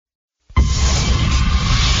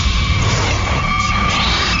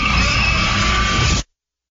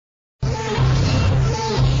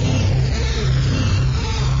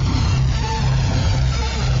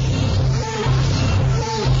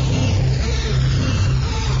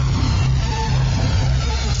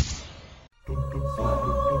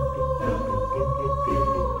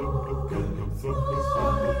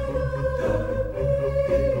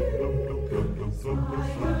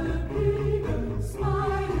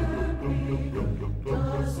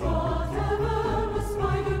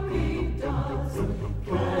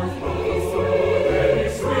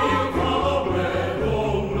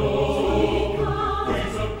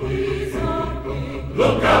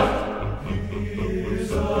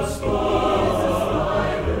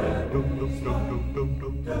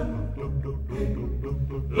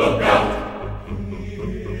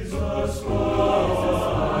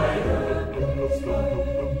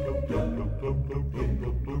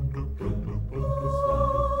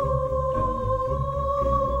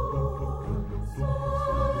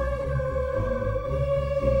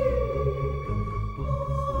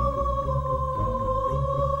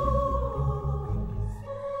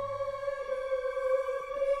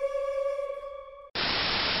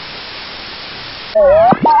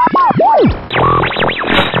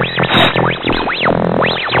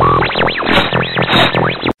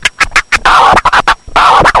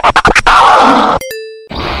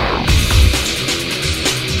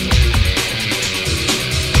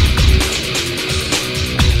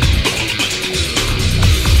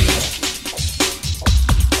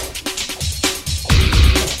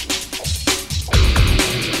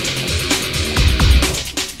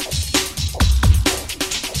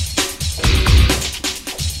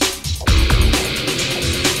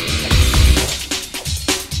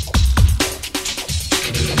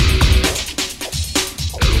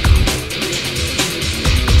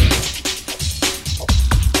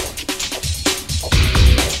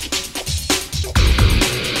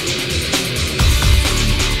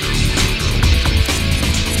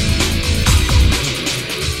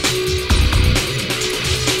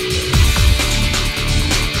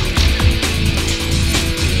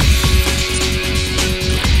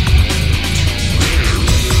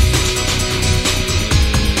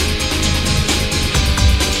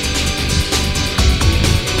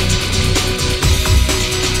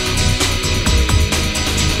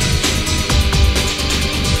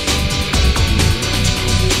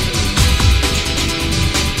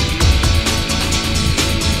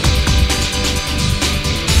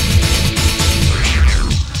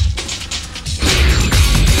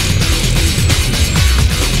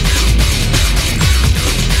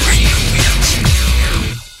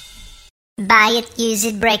Buy it, use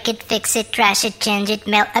it, break it, fix it, trash it, change it,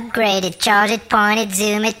 mail, upgrade it, charge it, point it,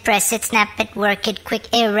 zoom it, press it, snap it, work it,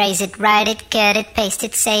 quick erase it, write it, cut it, paste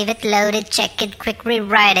it, save it, load it, check it, quick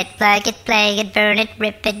rewrite it, plug it, play it, burn it,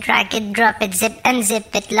 rip it, drag it, drop it, zip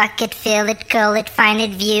unzip it, lock it, fill it, call it, find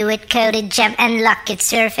it, view it, code it, jump and lock it,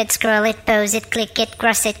 surf it, scroll it, pose it, click it,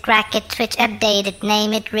 cross it, crack it, switch, update it,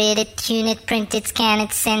 name it, read it, tune it, print it, scan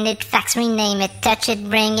it, send it, fax, rename it, touch it,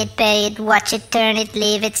 bring it, pay it, watch it, turn it,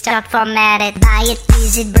 leave it, start, format it, buy it,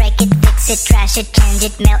 use it, break it, fix it, trash it, change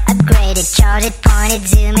it, mail, upgrade it, charge it, point it,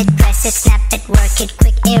 zoom it, press it, snap it, work it,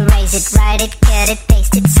 quick erase it, write it, cut it,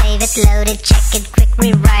 paste it, save it, load it, check it, quick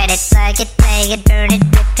rewrite it, plug it, play it, burn it,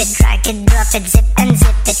 rip it, drag it, drop it, zip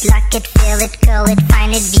unzip it, lock it, fill it, call it,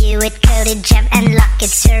 find it, view it, code it, jump and lock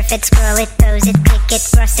it, surf it, scroll it, pose it, click it,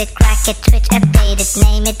 cross it, crack it, switch, update it,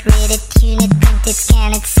 name it, read it, tune it, print it,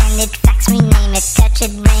 scan it, send it, fax, rename it, touch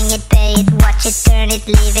it, bring it, pay it, watch it, turn it,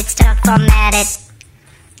 leave it, start, format it.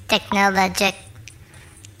 Technologic,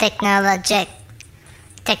 technologic,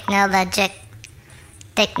 technologic,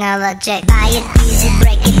 technologic. Buy it, use it,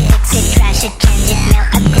 break it, fix it, trash it, change it, mail,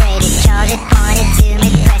 upgrade it, charge it, point it, zoom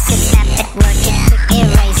it, press it, snap it, work it, quick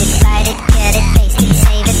erase it, write it, cut it, paste it,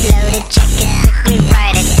 save it, load it, check it, quick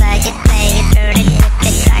rewrite it, plug it, play it, burn it, rip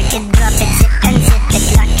it, drag it, drop it, zip unzip it,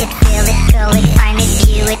 lock it, fill it, call it, find it,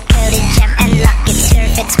 view it, code it, jump and lock it,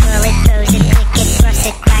 surf it, scroll it, pose it, click it, cross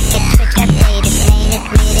it, crack it, switch, update it, name it,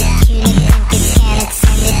 read it, tune it, print it, scan it,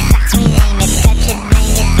 send it, fax, rename it, touch it,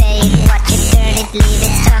 bring it, pay it, watch it, turn it, leave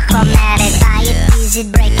it, start, format it, buy it, use it,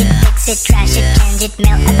 break it, fix it, trash it, change it,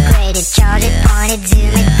 mail, upgrade it, charge it, point it,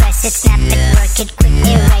 zoom it, press it, snap it, work it, quick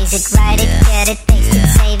erase it, write it, cut it, paste it,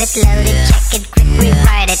 save it, load it, check it, quick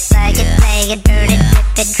rewrite it, plug it, play it, burn it,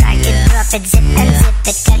 rip it, drag it, drop it, zip unzip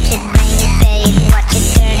it, touch it, bring it, pay it, watch it,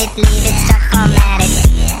 turn it, leave it, start, format it.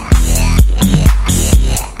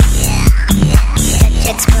 Touch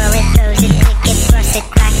it, scroll it, pose it, click it, cross it,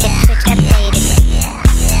 crack it, switch, update it.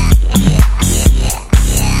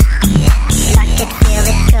 Lock it, fill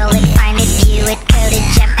it, call it, find it, view it, code it,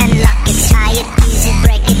 jump and lock it, tie it, use it,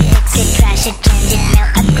 break it, fix it, trash it, change it, mail,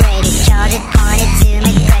 upgrade it, charge it, point it, zoom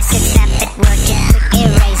it, press it, snap it, work it, quick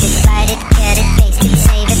erase it, write it, cut it, paste it,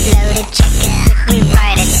 save it, load it, check it, quick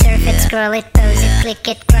rewrite it, surf it, scroll it, pose it, click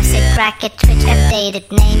it, cross it, crack it, switch, update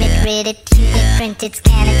it, name it, read it, tune it, print it,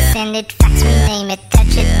 scan it, send it, fax, rename it,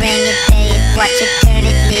 touch it, bring it, pay it, watch it, turn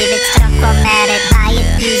it, leave it, start, format it, buy it,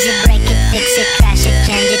 use it, break it, fix it, trash it,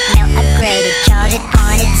 change it, mail, upgrade it, charge it,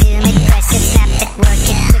 point it, zoom it, press it, snap it, work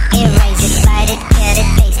it, quick erase it, write it, cut it,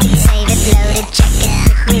 paste it, save it, load it, check it,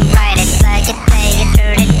 quick rewrite it, plug it, play it,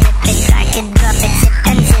 burn it, rip it, drag it, drop it, zip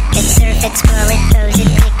unzip it, surf it, scroll it, pose it,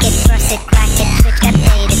 click it, cross it, crack it, switch,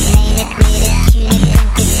 update it, name it, read it, tune it,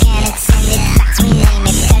 print it, scan it, send it, fax, rename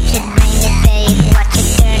it, touch it, bring it, pay it, watch it,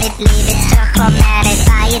 turn it, leave it, start, format it,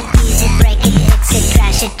 buy it, use it, break it, fix it,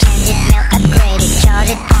 trash it, change it, mail, upgrade it, charge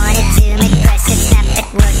it, point it, zoom it, press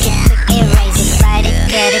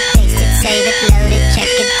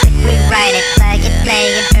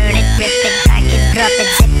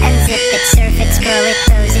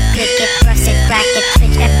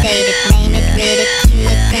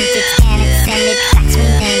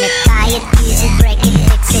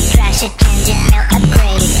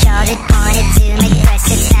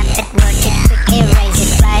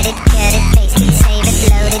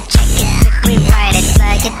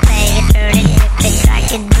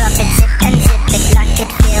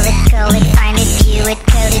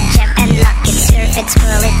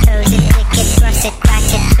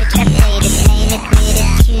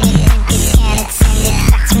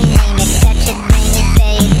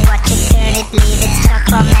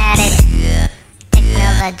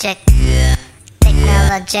Technologic,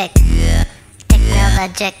 technologic,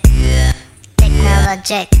 technologic,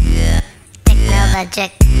 technologic,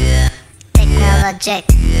 technologic, technologic,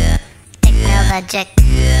 technologic,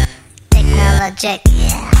 technologic.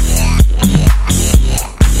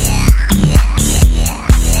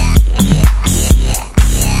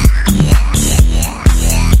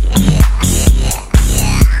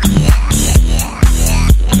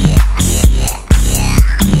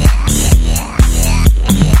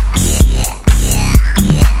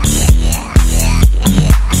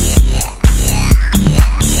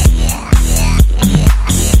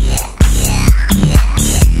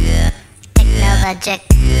 Technologic,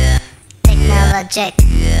 technologic,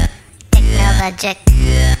 technologic,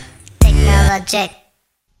 technologic.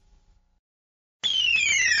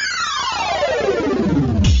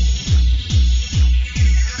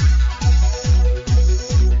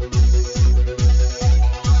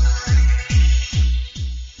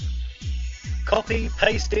 Copy,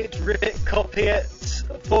 paste it, rip it, copy it,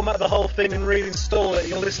 format the whole thing and reinstall it.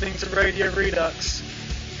 You're listening to Radio Redux.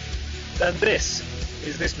 And this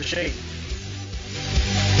is This Machine.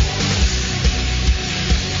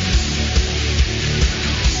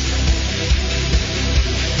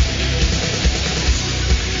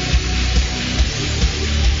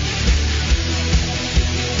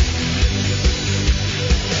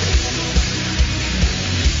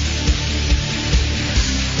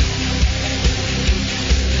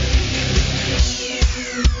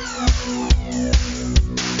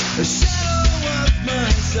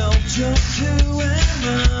 Just who am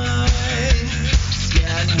I?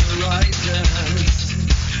 Scan horizons,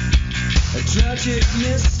 a tragic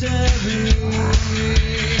mystery.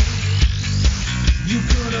 You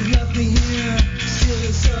could have left me here,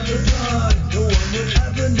 serious of the thought. No one would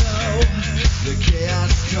ever know the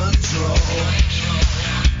chaos control.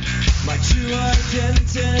 My true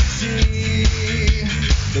identity,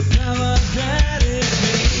 the power that is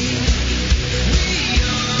me. We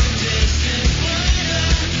are distant fire.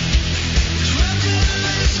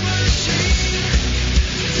 Machine,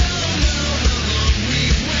 don't know how long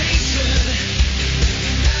we've waited.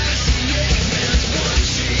 As the egg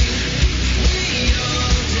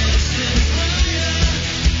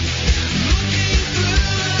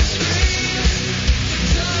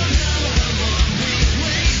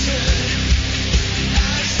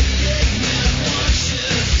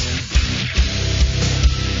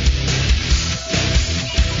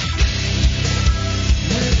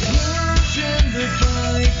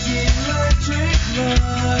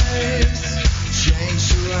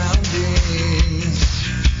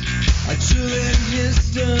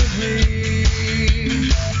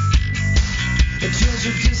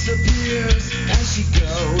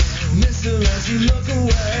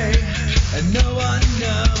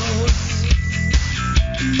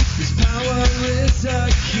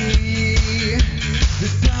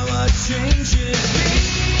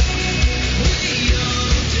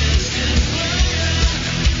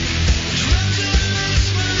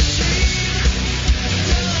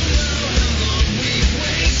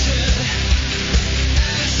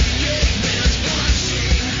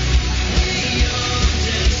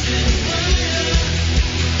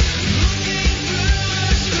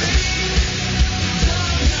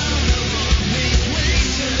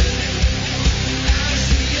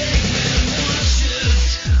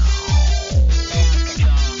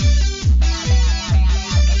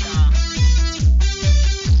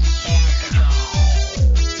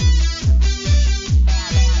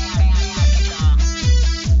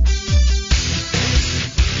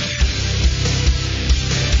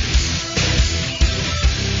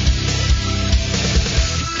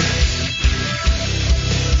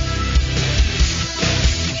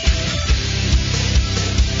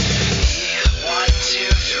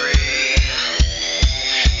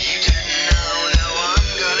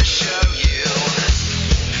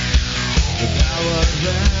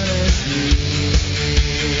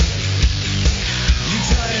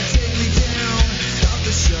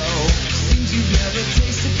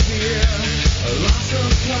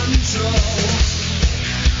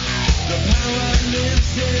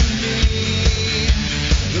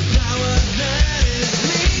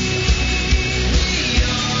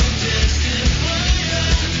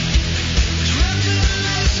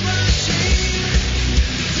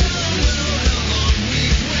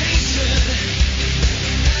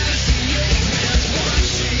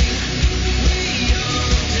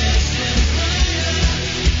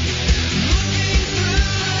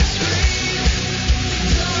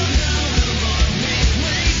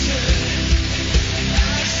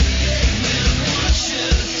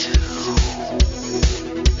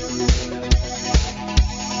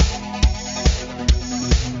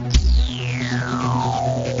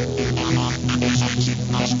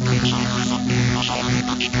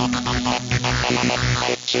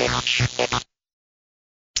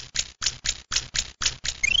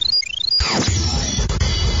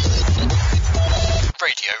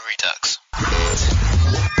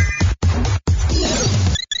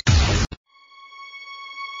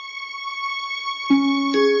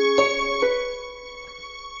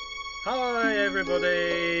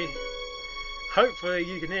everybody. Hopefully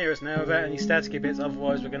you can hear us now without any staticky bits,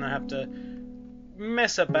 otherwise we're going to have to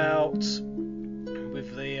mess about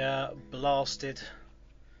with the blasted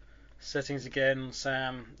settings again,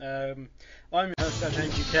 Sam. I'm your host,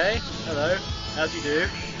 James UK. Hello, how do you do?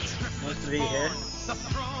 Nice to be here.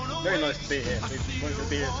 Very nice to be here. We wanted to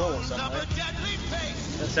be here at all somewhere.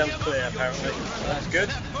 That sounds clear, apparently. That's good.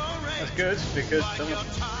 That's good, because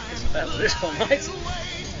that was this one, right?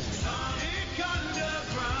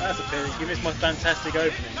 That's a pity. You missed my fantastic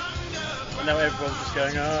opening. And now everyone's just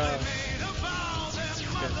going, oh.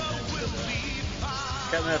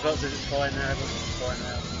 Captain Airbox says it's fine now. Everyone's fine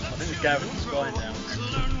now. I think it's Gavin, it's fine now.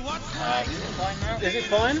 Is it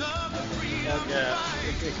fine? Oh, yeah,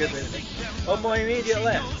 it could be. On my immediate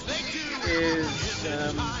left is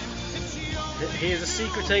he is a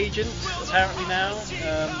secret agent apparently now.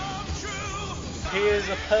 He is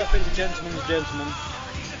a perfect gentleman's gentleman.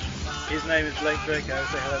 His name is Blake Draco.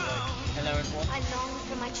 Say hello, Blake. Hello, everyone. I long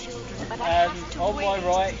for my children, but I And have to on wait my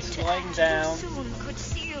right, until lying down, soon could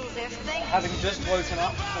seal their fate. having just woken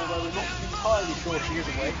up, although we're not entirely sure she is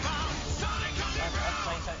awake. I'd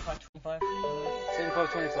say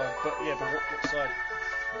 75-25, but yeah, but what side?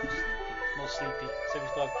 More sleepy.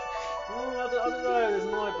 75. I don't know, there's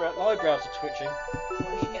an eyebrow. The eyebrows are twitching.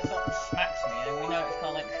 Well, she gets up and smacks me, and we know it's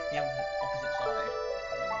kind of like the opposite side.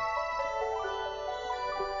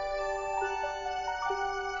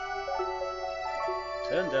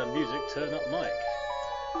 Turn down music, turn up mic.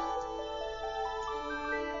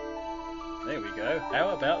 There we go. How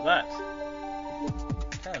about that?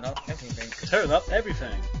 Turn up everything. Turn up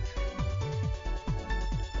everything.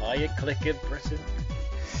 Are you clicking, pressing?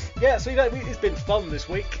 Yeah, so it's been fun this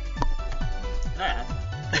week. Nah.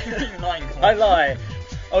 You're lying. I lie.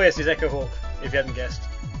 Oh yes, it's Echo Hawk, if you hadn't guessed.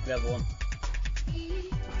 The other one.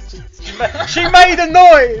 She made a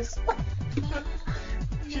noise!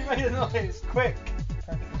 She made a noise, quick!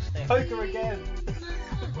 Poke her again.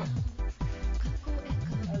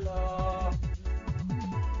 Hello.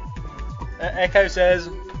 Echo says,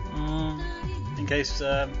 in case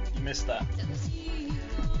you missed that.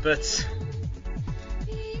 But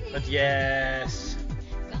yes.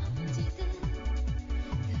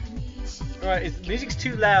 Right, music's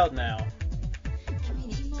too loud now.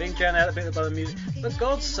 Being drowned out a bit by the music. For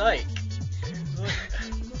God's sake.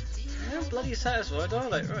 They're bloody satisfied, are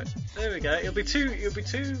they? Right, there we go. It'll be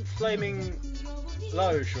too flaming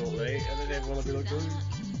low shortly, and then everyone will be like,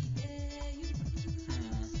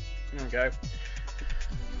 There we go.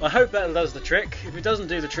 I hope that does the trick. If it doesn't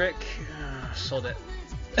do the trick, sod it.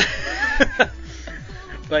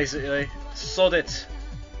 Basically, sod it.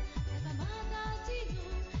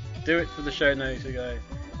 Do it for the show notes. You go.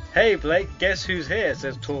 Hey Blake, guess who's here?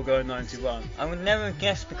 Says Torgo91. I would never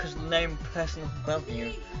guess because of the name person above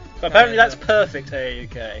you. But apparently that's perfect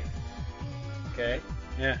AAUK. Okay.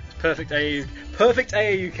 Yeah, it's perfect AAUK. Perfect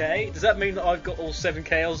AAUK? Does that mean that I've got all 7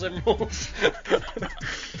 Chaos Emeralds?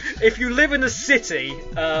 If you live in a city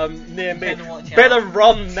near me, better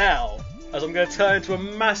run now, as I'm going to turn into a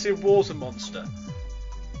massive water monster.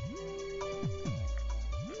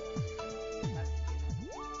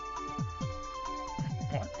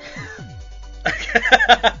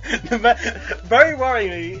 Very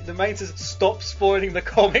worryingly, the main says stop spoiling the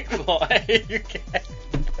comic plot. AAUK.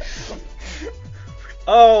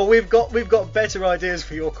 Oh, we've got better ideas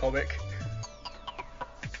for your comic.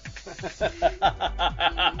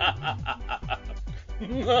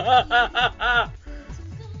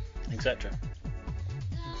 Etc.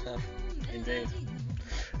 Indeed.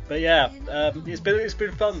 But yeah, it's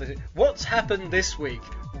been fun. What's happened this week?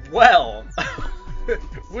 Well,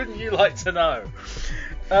 wouldn't you like to know?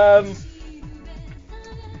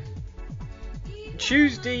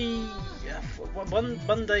 Tuesday,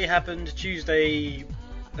 Monday happened, Tuesday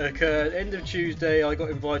occurred, end of Tuesday I got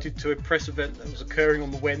invited to a press event that was occurring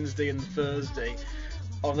on the Wednesday and the Thursday.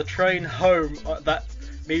 On the train home, that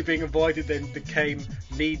me being invited then became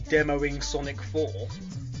me demoing Sonic 4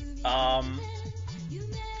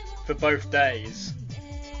 for both days.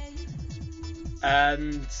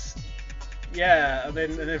 And yeah, and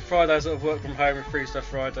then Friday I sort of worked from home and Freestyle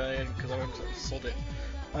Friday because I went to sod it.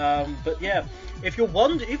 But yeah, if you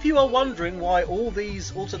are wondering why all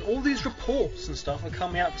these reports and stuff are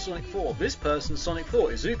coming out for Sonic 4, this person's Sonic 4,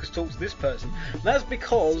 Izuku's talked to this person. That's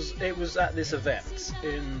because it was at this event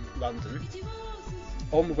in London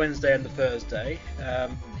on the Wednesday and the Thursday.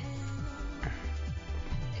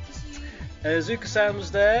 Izuka-san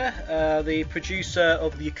was there. The producer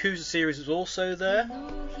of the Yakuza series was also there,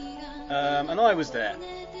 and I was there,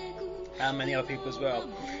 and many other people as well.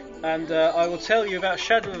 And I will tell you about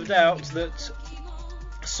Shadow of a Doubt that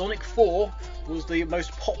Sonic 4 was the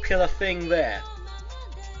most popular thing there,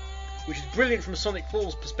 which is brilliant from Sonic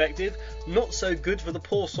 4's perspective, not so good for the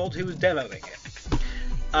poor sod who was demoing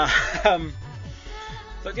it.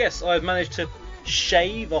 But yes, I've managed to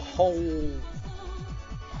shave a whole...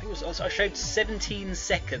 I shaved 17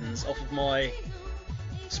 seconds off of my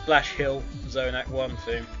Splash Hill Zonac 1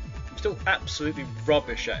 theme. I'm still absolutely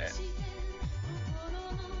rubbish at it.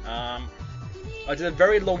 I did a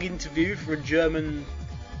very long interview for a German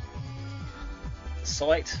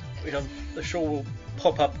site, which I'm sure will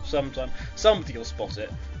pop up sometime. Somebody will spot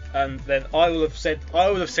it, and then I will have said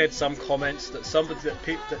some comments that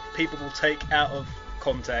people will take out of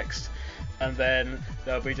context, and then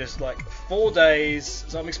there'll be just like 4 days.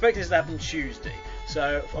 So I'm expecting this to happen Tuesday.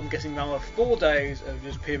 So I'm getting another 4 days of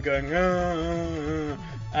just people going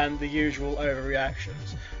and the usual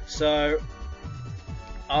overreactions. So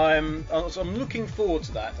I'm looking forward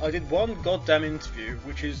to that. I did one goddamn interview,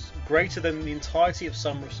 which is greater than the entirety of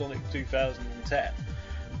Summer of Sonic 2010.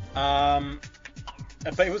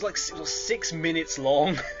 But it was 6 minutes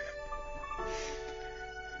long.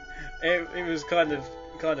 it was kind of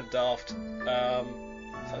daft.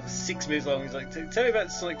 It's like 6 minutes long. He's like, tell me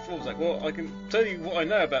about Sonic 4. I was like, well, I can tell you what I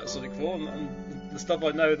know about Sonic 4 and the stuff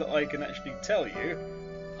I know that I can actually tell you.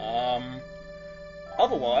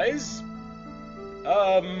 Otherwise,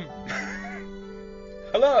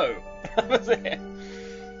 hello. That was it.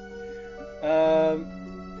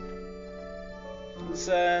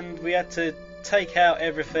 And we had to take out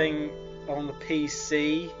everything on the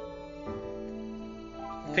PC.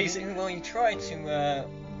 Well, you tried to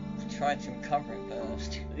recover it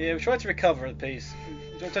first. Yeah, we tried to recover the piece.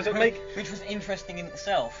 Which was interesting in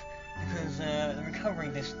itself, because the recovery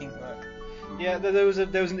disc didn't work. Yeah, there was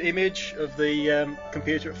an image of the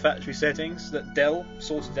computer at factory settings that Dell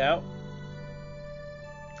sorted out.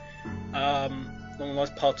 On a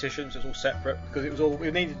nice partition, so it was all separate because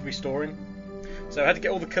it needed restoring. So I had to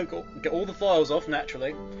get all the files off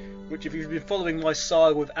naturally. Which, if you've been following my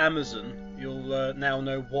saga with Amazon, you'll now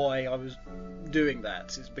know why I was doing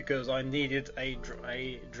that. It's because I needed a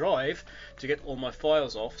drive to get all my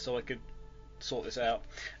files off, so I could sort this out.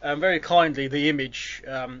 Very kindly, the image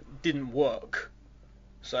didn't work,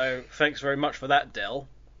 so thanks very much for that, Dell.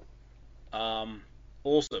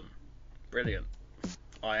 Awesome, brilliant.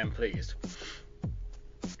 I am pleased.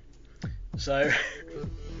 So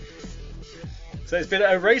it's been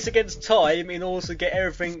a race against time in order to get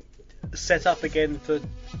everything set up again for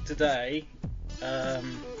today.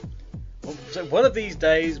 So one of these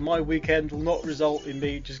days, my weekend will not result in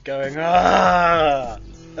me just going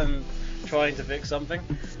and trying to fix something.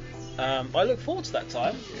 I look forward to that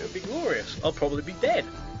time. It'll be glorious. I'll probably be dead.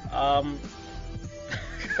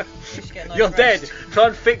 You're dead. Try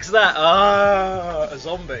and fix that. A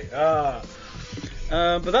zombie. But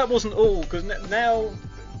that wasn't all, because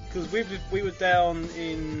we were down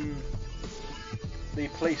in the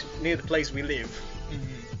place near the place we live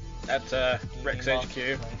at Rex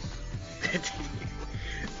HQ.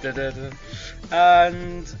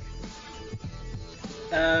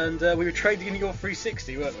 And we were trading in your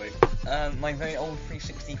 360, weren't we? My very old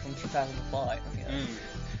 360 from 2005. Yeah.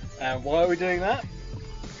 And why are we doing that?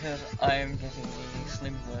 Because I am getting the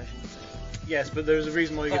slim version. Yes, but there's a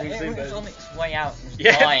reason why you're getting the slim version. It was on its way out and was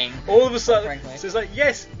dying. All of a sudden, so it's like,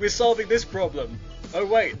 yes, we're solving this problem. Oh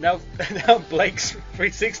wait, now Blake's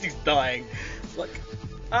 360's dying. It's like,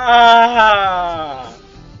 Yeah,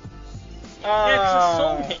 because I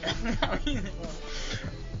sold it.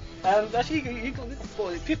 And actually, you got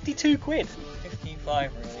 52 quid.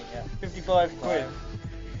 55 really, yeah. 55 quid.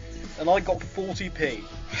 And I got 40p.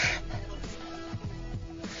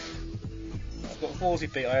 I got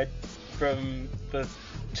 40p. I had from the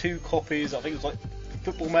 2 copies, I think it was like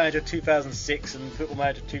Football Manager 2006 and Football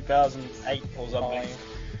Manager 2008 or something.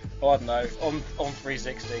 Oh, I don't know. On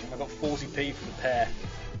 360, I got 40p for the pair.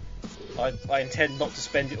 I intend not to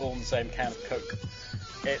spend it all on the same can of Coke.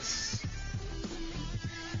 It's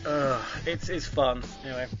fun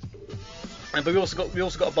anyway. But we also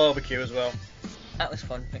got a barbecue as well. That was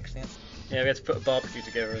fun fixing it. Yeah, we had to put a barbecue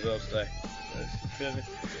together as well today.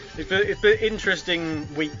 It's been an interesting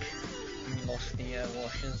week. We lost the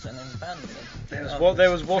washers and then abandoned them.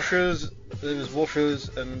 There was washers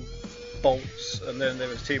and bolts, and then there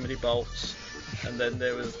was too many bolts, and then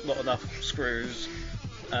there was not enough screws,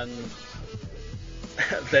 and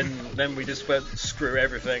then we just went screw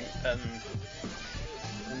everything, and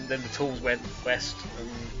then the tools went west, and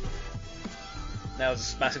now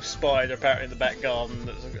there's a massive spider apparently in the back garden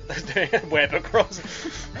that's doing a web across,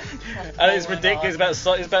 and it's ridiculous.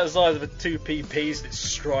 It's about the size of a 2p piece, and it's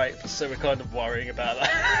striped, so we're kind of worrying about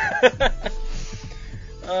that.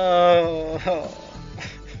 Oh.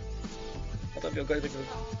 I don't feel going to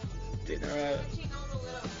dinner out.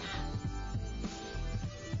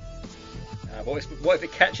 What if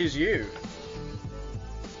it catches you?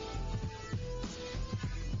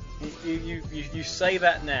 You say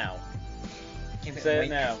that now. Say it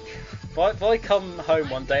now. If I come home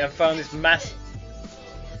one day and found this mass...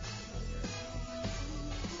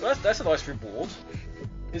 Well, that's a nice reward.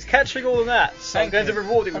 It's catching all of that, so I'm going to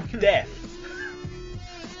reward it with death.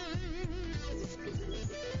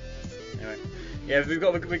 Anyway, yeah, we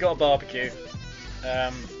got a barbecue.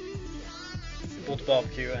 We bought a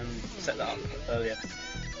barbecue and set that up earlier.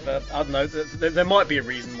 But I don't know. There might be a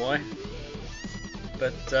reason why,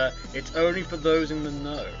 but it's only for those in the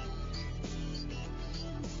know.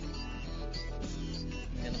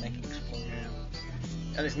 I'm gonna make it explode. Yeah.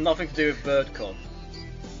 And it's nothing to do with BirdCon.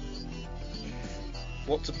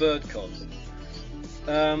 What's a BirdCon?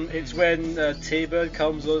 It's when T-Bird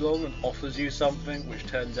comes along and offers you something which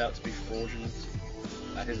turns out to be fraudulent.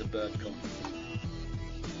 That is a BirdCon.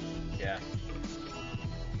 Yeah.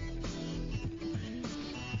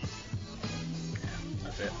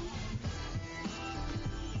 That's it.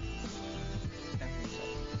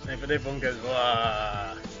 And if everyone goes,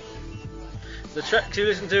 wah. The track you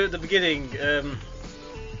listened to at the beginning,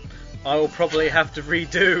 I will probably have to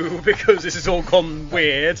redo because this has all gone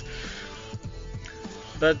weird.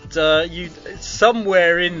 But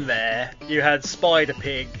somewhere in there you had Spider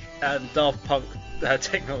Pig and Daft Punk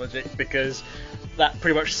Technology, because that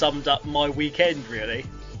pretty much summed up my weekend really.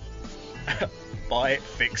 Buy it,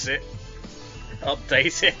 fix it,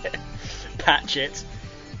 update it, patch it,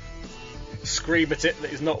 scream at it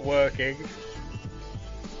that it's not working,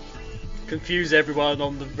 confuse everyone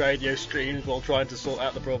on the radio streams while trying to sort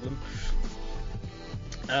out the problem.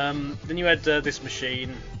 Then you had this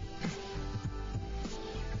machine,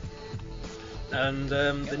 and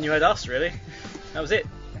then you had us really. That was it.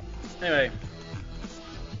 Anyway,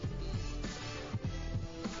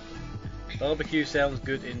 barbecue sounds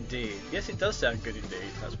good indeed. Yes, it does sound good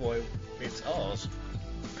indeed. That's why it's ours.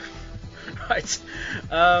 Right.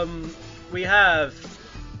 We have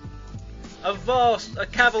a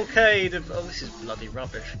cavalcade of... Oh, this is bloody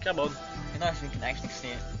rubbish. Come on. It's nice we can actually see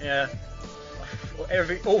it. Yeah.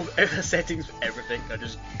 All the settings for everything are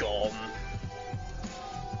just gone.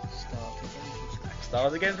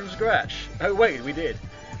 Start again from scratch. Oh wait, we did.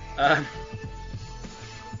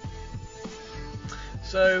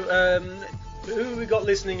 So, who we got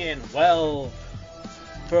listening in? Well,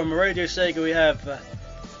 from Radio Sega we have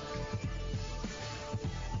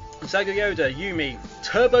Saga Yoda, Yumi,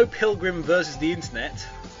 Turbo Pilgrim versus the Internet.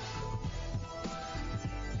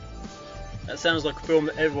 That sounds like a film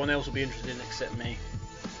that everyone else will be interested in except me.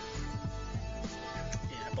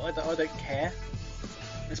 Yeah, but I don't care.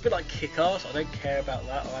 It's a bit like Kick-Ass, I don't care about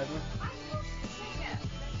that either.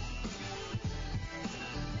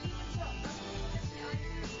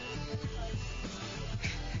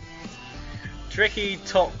 Tricky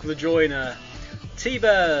Tok the Joiner,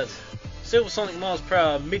 T-Bird, Silver Sonic Mars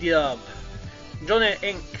Prower, Midiab, Johnny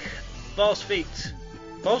Inc, Fast Feet.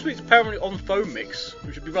 Fast Feet's apparently on phone mix,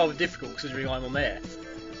 which would be rather difficult considering I'm on there.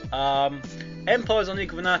 Empires on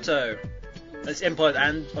Eagle Venato. It's Empires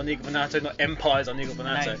and on Eagle Venato, not Empires on Eagle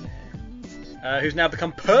Venato. Who's now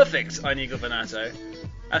become perfect on Eagle Venato.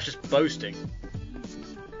 That's just boasting.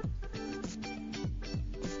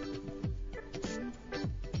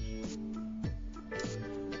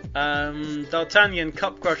 D'Artagnan,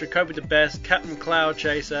 Cup Crusher, Kobe the Best, Captain Cloud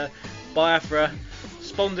Chaser, Biafra,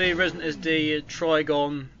 Spondy, Resident SD,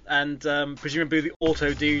 Trigon, and presumably the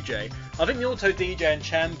Auto DJ. I think the Auto DJ and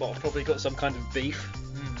Chanbot probably got some kind of beef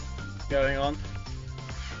going on.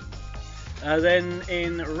 Then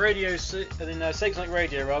in Sega Sonic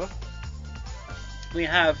Radio rather, we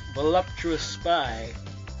have Voluptuous Spy,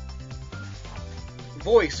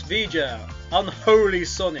 Voice Vija, Unholy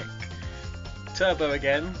Sonic, Turbo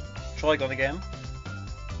again, Trigon again,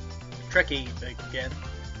 Trekkie again,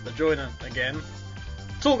 The Joiner again,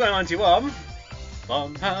 Talk 91,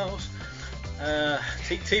 Funhouse,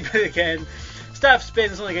 T-Bird again, Staff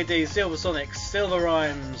Spin, Sonic AD, Silver Sonic, Silver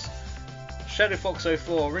Rhymes, Shadow Fox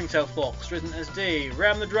 04, Ringtail Fox, Resident SD,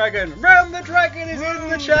 Ram the Dragon is in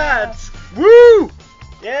the chat! Woo!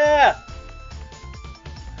 Yeah!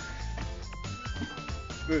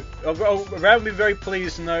 Ram will be very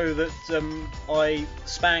pleased to know that I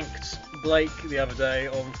spanked Blake the other day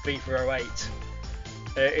on FIFA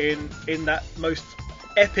 08 in that most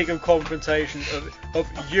epic of confrontation of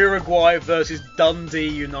Uruguay versus Dundee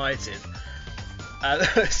United.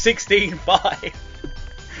 16-5.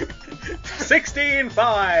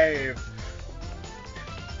 16-5.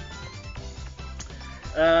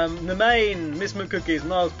 The main, Miss McCookies,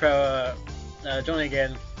 Miles Power, Johnny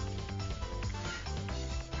again,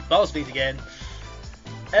 Ballspeed again,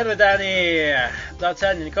 Emma Danny,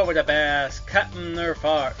 D'Artagnan, Cover the Bass, Captain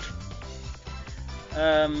Nerfart.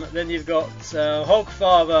 Then you've got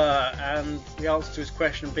Hogfather, and the answer to his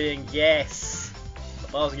question being yes.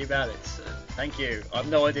 I'm asking you about it. Thank you. I have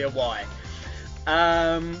no idea why.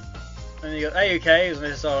 Then you got AUK, who's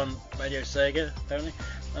an SSR on Radio Sega, apparently.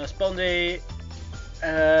 Spondy,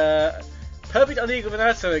 Perfect Unequal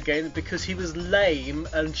Venato again because he was lame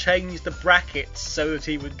and changed the brackets so that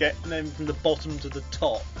he would get them from the bottom to the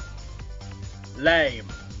top. Lame.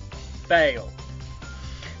 Fail.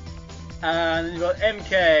 And then you've got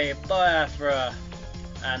MK, Biafra,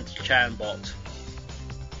 and Chanbot.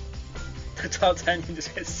 D'Artagnan just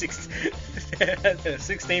hit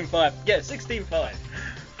 16-5. Yeah, 16-5.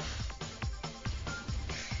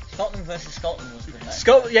 Scotland versus Scotland was good.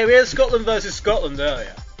 Scotland, yeah, we had Scotland versus Scotland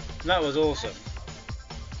earlier. And that was awesome.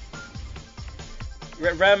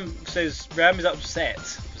 Ram says Ram is upset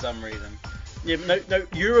for some reason. Yeah, no.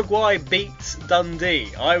 Uruguay beats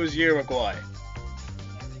Dundee. I was Uruguay.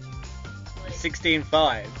 16-5.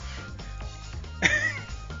 I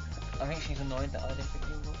think she's annoyed that I didn't pick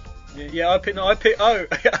Uruguay. Yeah, I picked. Oh,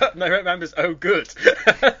 no, Ram's. Oh, good.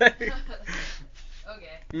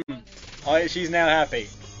 Okay. She's now happy.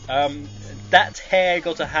 That hair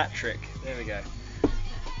got a hat trick. There we go.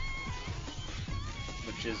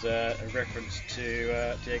 Which is a reference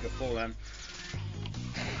to Diego Forlan.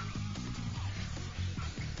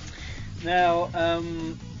 Now,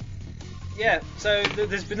 yeah. So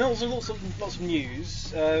there's been lots of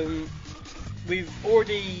news. I've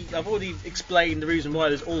already explained the reason why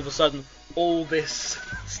there's all of a sudden all this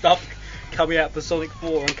stuff coming out for Sonic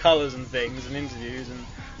 4 and colours and things and interviews and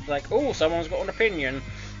like, oh, someone's got an opinion.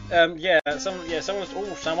 Someone's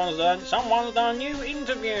done a new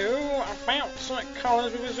interview about Sonic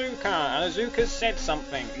Colors with Azuka, and Azuka said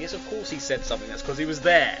something. Yes, of course he said something. That's because he was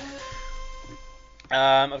there.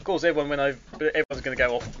 Of course, everyone's going to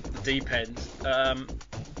go off the deep end.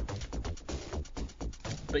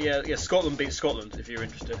 But yeah, Scotland beat Scotland. If you're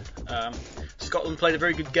interested, Scotland played a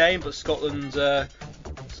very good game, but Scotland's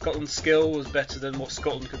skill was better than what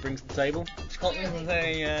Scotland could bring to the table. Scotland were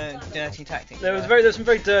very dirty tactics. There's some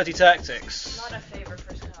very dirty tactics. Not a favour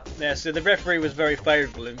for Scotland. Yeah, so the referee was very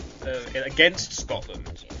favourable against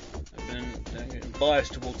Scotland, and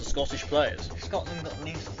biased towards the Scottish players. Scotland got at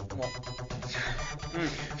least what?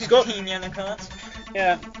 15 yellow cards.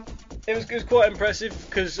 Yeah, it was quite impressive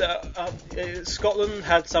because Scotland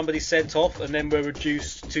had somebody sent off and then were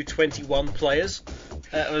reduced to 21 players.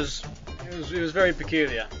 It was very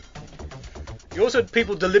peculiar. You also had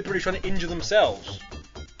people deliberately trying to injure themselves.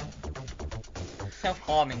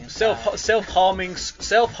 Self-harming. Self-harming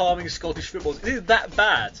Scottish football. Is it that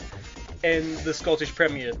bad in the Scottish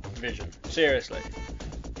Premier Division? Seriously,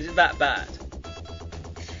 is it that bad?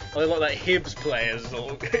 Or like that Hibs players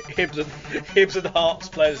or Hibs and Hearts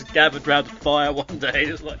players gathered round a fire one day.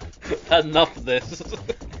 It's like, had enough of this.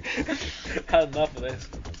 Had enough of this.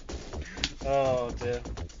 Oh dear.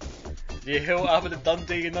 Did you hear what happened at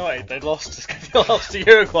Dundee United? They lost to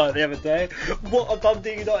Uruguay the other day. What are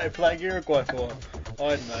Dundee United playing Uruguay for?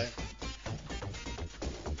 I don't know.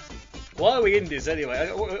 Why are we in this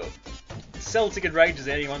anyway? Celtic and Rangers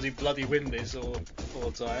are the only ones who bloody win this all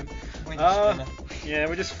the time. Yeah,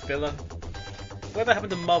 we're just filler. Whatever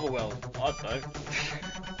happened to Motherwell? I don't know.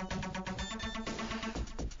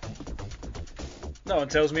 No one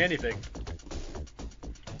tells me anything.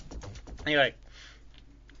 Anyway.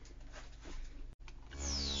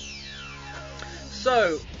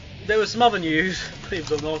 So, there was some other news,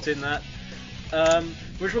 believe it or not, in that,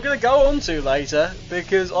 which we're going to go on to later,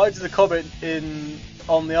 because I did a comment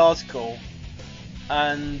on the article,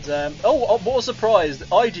 and, what a surprise,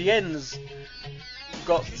 IGN's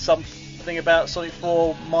got something about Sonic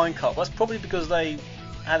 4 Minecraft. That's probably because they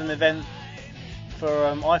had an event for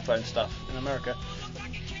iPhone stuff in America.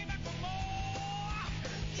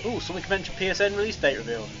 Ooh, Sonic Adventure PSN release date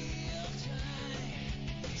revealed.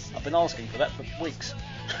 I've been asking for that for weeks.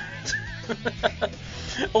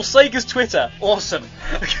 Or Sega's Twitter. Awesome.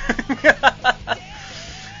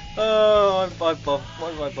 Oh, I bother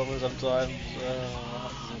sometimes. How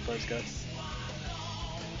does the place go?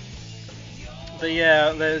 But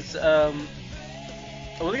yeah, there's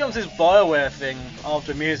we'll get on to this BioWare thing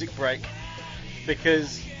after a music break,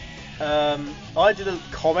 because I did a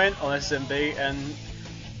comment on SSMB, and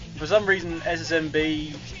for some reason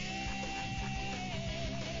SSMB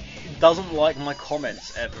doesn't like my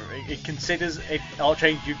comments ever. It considers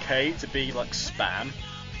Archange UK to be like spam.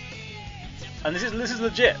 and this is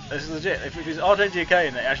legit. This is legit. If it's RJGK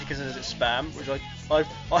in there, it actually considers it spam, which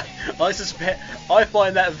I suspect I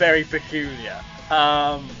find that very peculiar.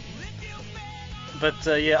 But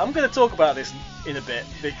yeah, I'm going to talk about this in a bit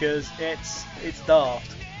because it's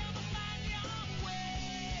daft.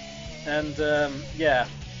 And yeah.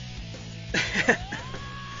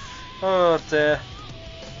 Oh dear.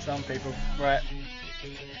 Some people. Right.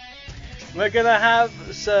 We're gonna have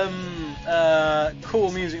some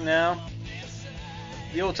cool music now.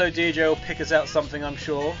 The auto DJ will pick us out something, I'm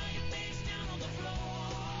sure.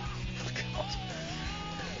 God.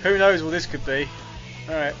 Who knows what this could be?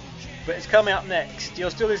 Alright. But it's coming up next. You're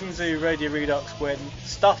still listening to Radio Redux when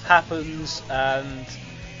stuff happens and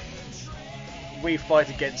we fight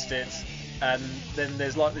against it. And then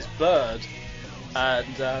there's like this bird and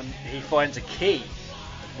he finds a key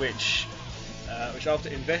which after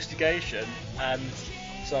investigation and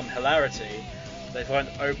some hilarity, they find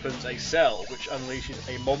opens a cell which unleashes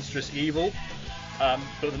a monstrous evil.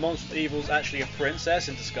 But the monstrous evil is actually a princess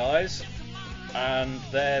in disguise. And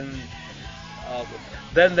then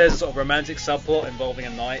there's a sort of romantic subplot involving a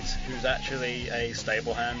knight who's actually a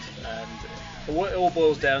stable hand. And what it all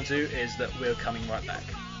boils down to is that we're coming right back.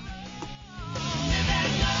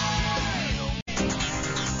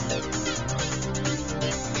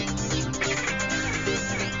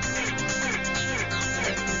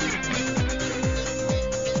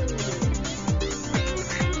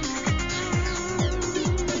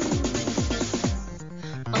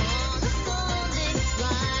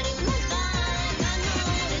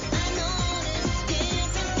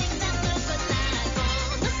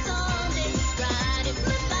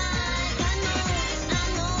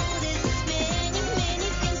 I know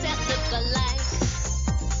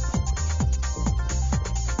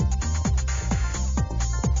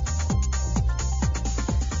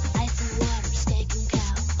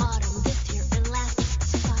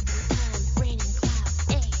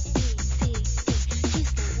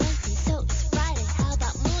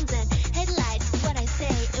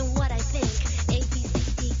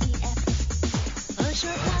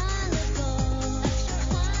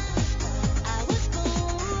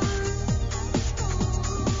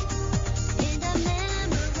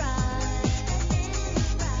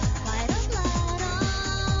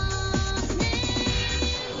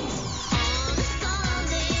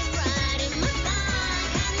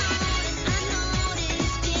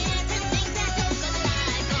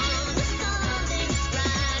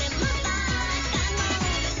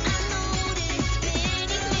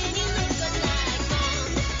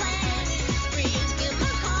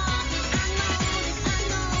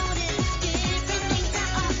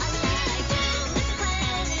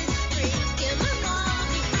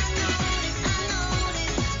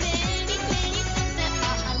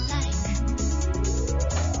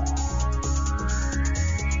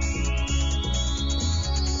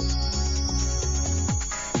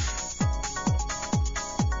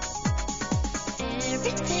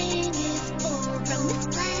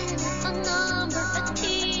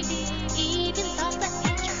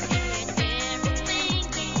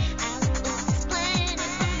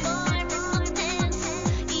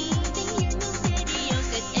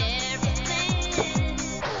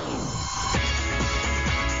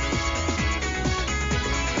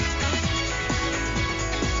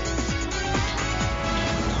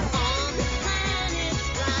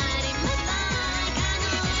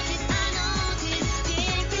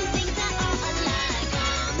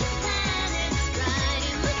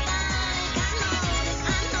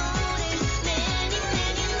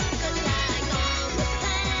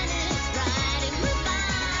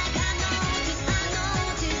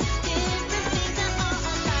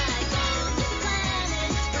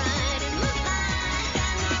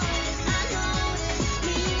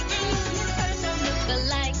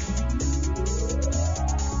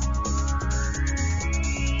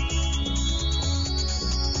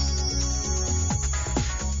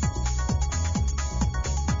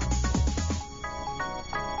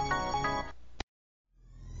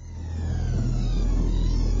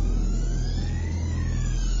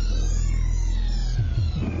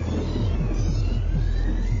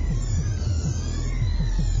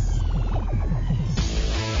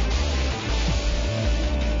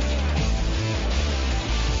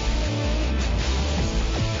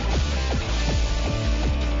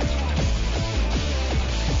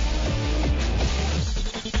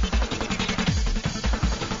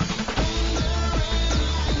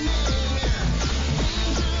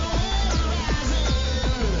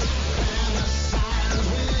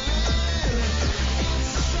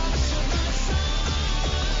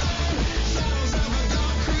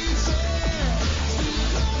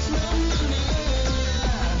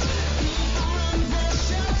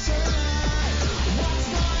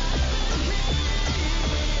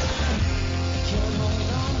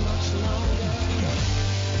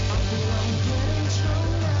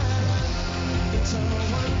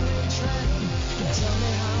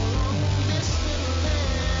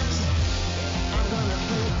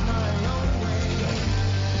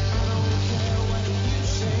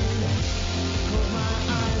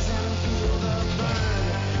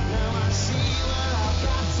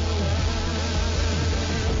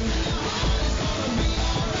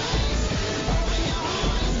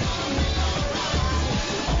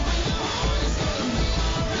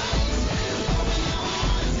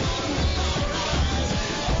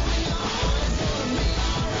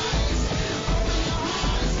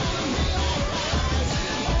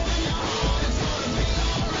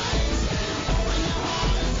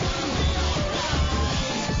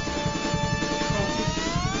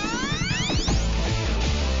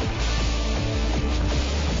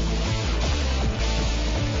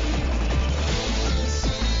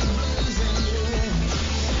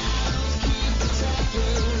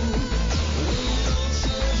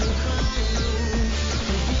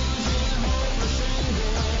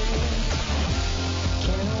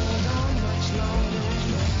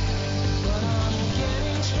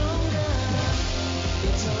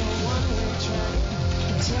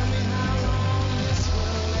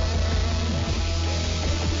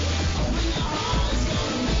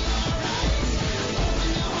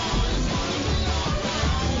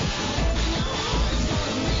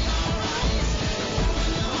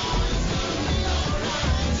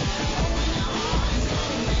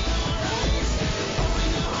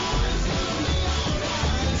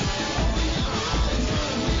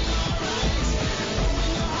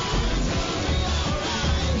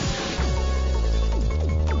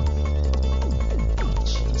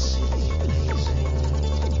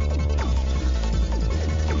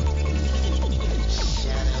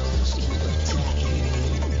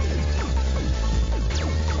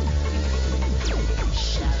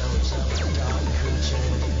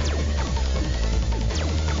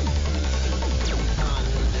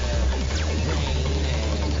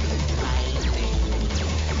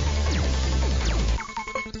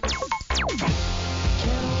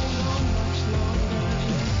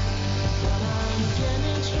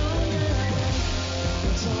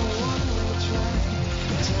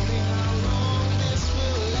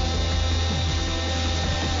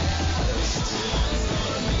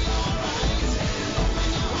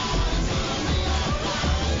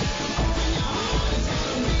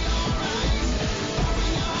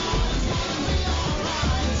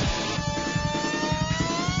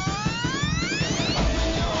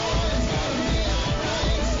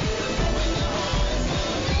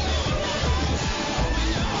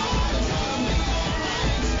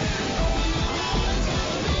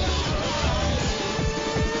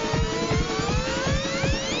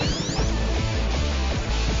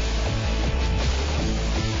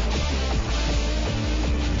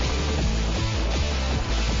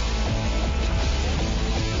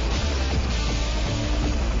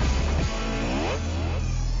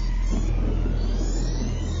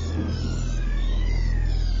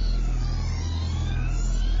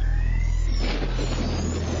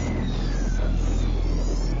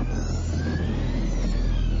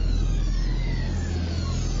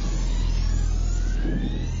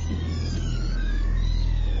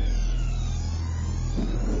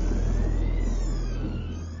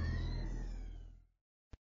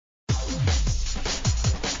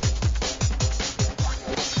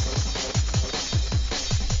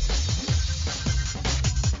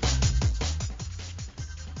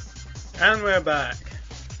And we're back.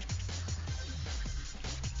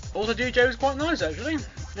 Also, DJ was quite nice actually.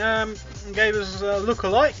 Gave us a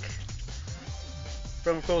look-alike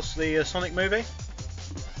from, of course, the Sonic movie.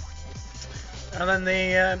 And then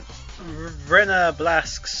the Brenna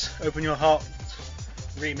Blask's Open Your Heart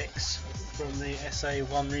remix from the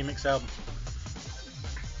SA1 remix album.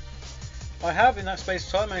 I have, in that space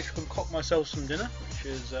of time, managed to concoct myself some dinner, which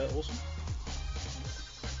is awesome.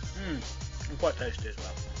 And quite tasty as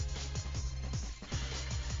well.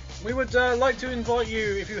 We would like to invite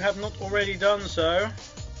you, if you have not already done so,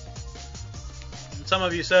 and some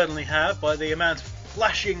of you certainly have, by the amount of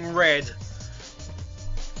flashing red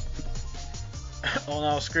on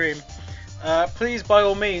our screen, please by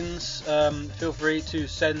all means feel free to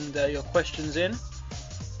send your questions in.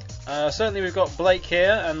 Certainly we've got Blake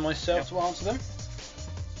here and myself to answer them.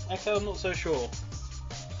 Echo, I'm not so sure.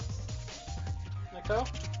 Echo?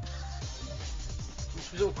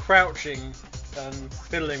 She's all crouching and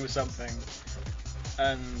fiddling with something,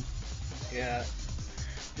 and yeah,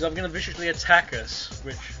 because I'm going to viciously attack us,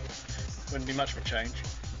 which wouldn't be much of a change,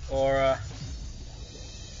 or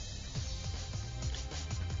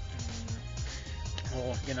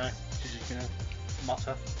you know, she's just going to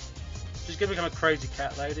mutter. She's going to become a crazy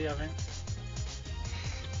cat lady, I think.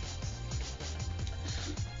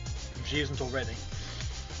 If she isn't already.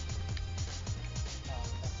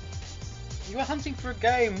 You were hunting for a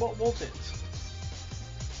game, what was it?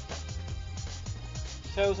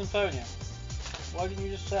 Tales and Symphonia. Why didn't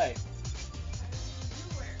you just say?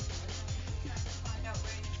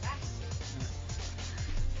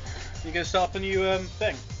 You gonna start up a new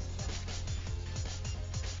thing?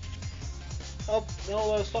 I'll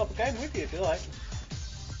start up a game with you if you like.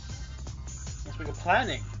 That's what you're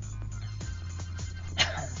planning.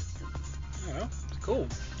 Well, it's cool.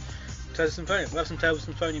 Tales and Symphonia. We'll have some Tales and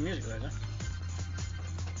Symphonia music later.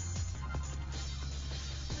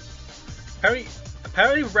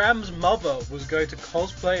 Apparently Ram's mother was going to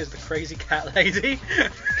cosplay as the crazy cat lady.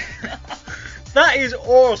 That is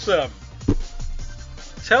awesome.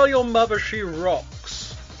 Tell your mother she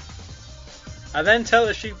rocks. And then tell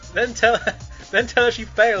her she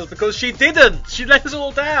failed because she didn't. She let us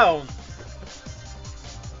all down.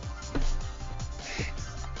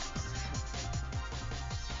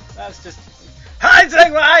 That's just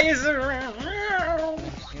hiding my eyes around.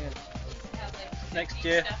 Next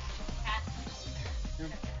year.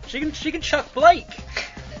 She can chuck Blake.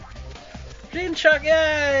 She can chuck.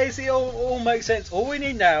 Yay! See, all makes sense. All we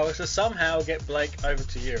need now is to somehow get Blake over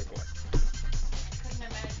to Uruguay. Couldn't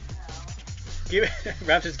imagine how.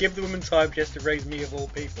 Ramses, give the woman time just to raise me of all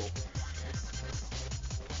people.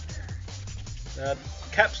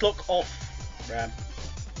 Caps lock off, Ram.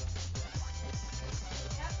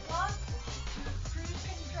 Caps lock, cruise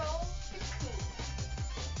control, it's cool.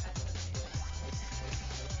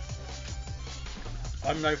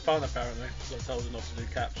 I'm no fun apparently, so I told her not to do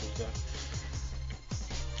caps or so.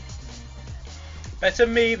 Better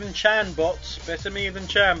me than Chanbot. Better me than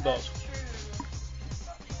Chanbot. That's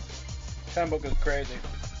true. Chanbot goes crazy.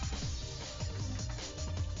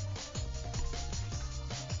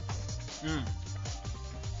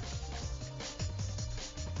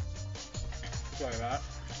 Sorry about that,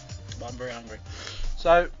 but I'm very hungry.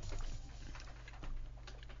 So,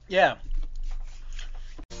 yeah.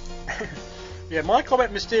 Yeah, my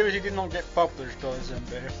comment mysteriously did not get published on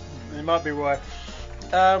Zimby. It might be why.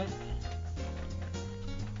 Go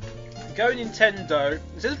Nintendo.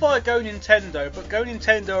 It says via Go Nintendo, but Go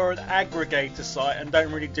Nintendo are an aggregator site and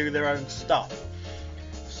don't really do their own stuff.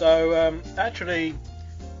 So actually,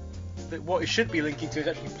 what it should be linking to is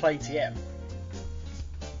actually PlayTM.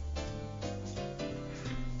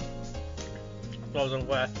 I was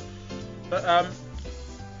unaware. But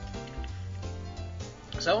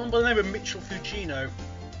someone by the name of Mitchell Fujino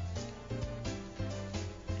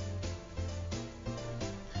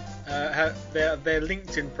their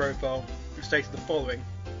LinkedIn profile stated the following.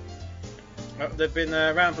 They've been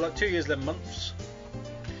around for like 2 years, 11 months.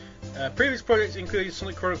 Previous projects included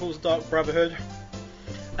Sonic Chronicles Dark Brotherhood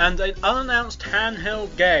and an unannounced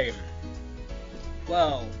handheld game.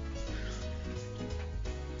 Well,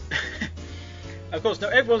 of course, now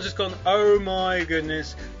everyone's just gone, oh my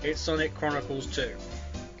goodness, it's Sonic Chronicles 2.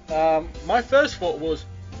 My first thought was,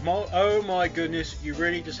 oh my goodness, you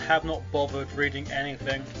really just have not bothered reading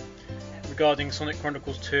anything regarding Sonic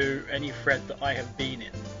Chronicles 2, any thread that I have been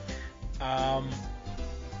in.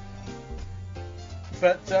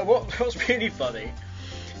 But what's really funny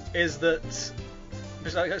is that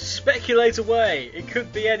just like speculate away, it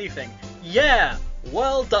could be anything. Yeah,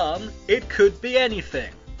 well done, it could be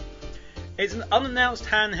anything. It's an unannounced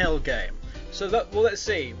handheld game. So let's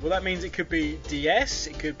see. Well, that means it could be DS,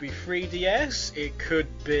 it could be 3DS, it could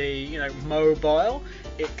be mobile,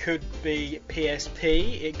 it could be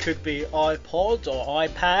PSP, it could be iPod or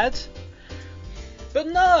iPad. But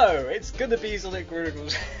no, it's gonna be Sonic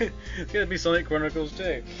Chronicles. It's gonna be Sonic Chronicles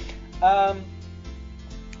 2. I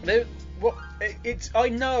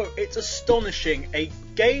know it's astonishing. A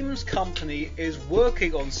games company is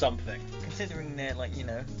working on something. Considering they're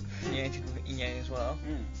affiliated with EA as well.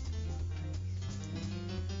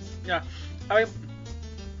 Yeah, I mean,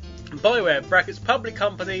 BioWare brackets public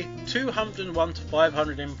company, 201 to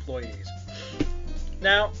 500 employees.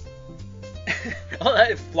 Now,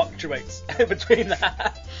 it fluctuates between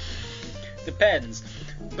that. Depends,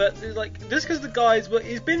 but just because the guys,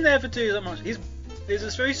 he's been there for 2 years. There's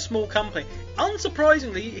this very small company.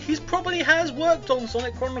 Unsurprisingly, he probably has worked on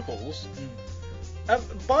Sonic Chronicles.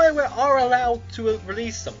 BioWare are allowed to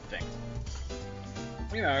release something.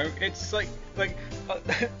 It's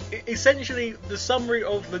essentially the summary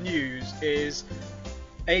of the news is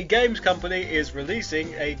a games company is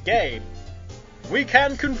releasing a game. We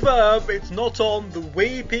can confirm it's not on the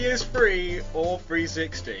Wii, PS3 or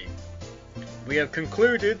 360. We have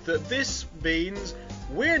concluded that this means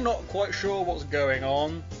we're not quite sure what's going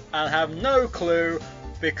on and have no clue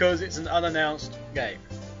because it's an unannounced game.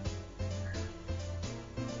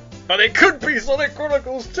 But it could be Sonic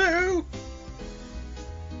Chronicles 2!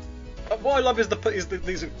 What I love is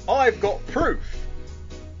these. I've got proof,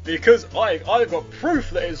 because I've got proof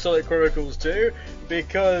that it's Sonic Chronicles 2,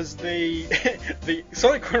 because the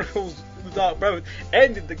Sonic Chronicles The Dark Brotherhood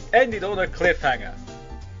ended on a cliffhanger.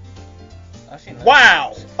 I've seen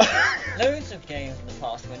wow! Loads of games in the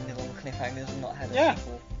past when they've on cliffhangers and not had a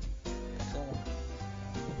sequel. That's all.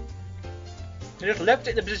 They just left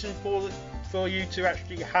it in a position for you to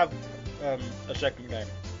actually have a second game.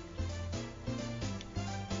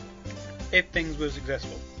 If things were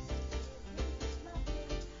successful.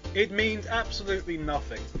 It means absolutely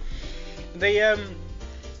nothing. And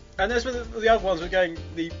that's where the other ones were going.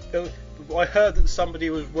 I heard that somebody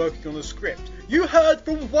was working on a script. You heard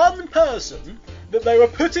from one person that they were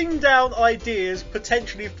putting down ideas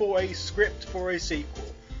potentially for a script for a sequel.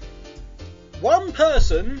 One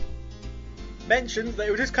person mentioned they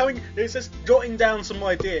were just jotting down some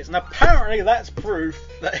ideas, and apparently that's proof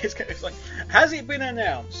that it's has it been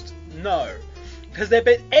announced? No. Has there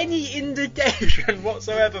been any indication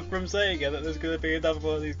whatsoever from Sega that there's going to be another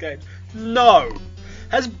one of these games? No.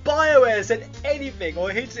 Has BioWare said anything or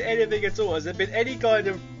hinted anything at all? Has there been any kind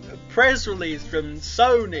of press release from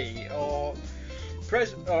Sony or from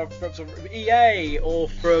EA or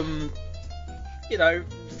from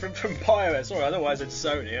BioWare? Sorry, I don't know why I said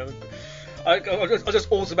Sony. I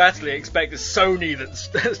just automatically expect it's Sony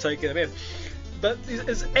that's taking them in. But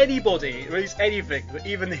has anybody released anything that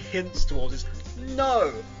even hints towards this?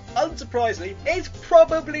 No. Unsurprisingly, it's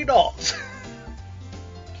probably not.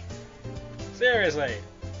 Seriously.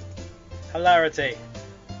 Hilarity.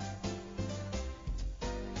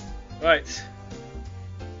 Right.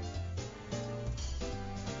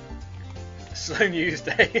 Slow news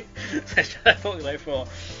day. I thought they for.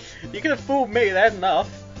 You could have fooled me, they had enough.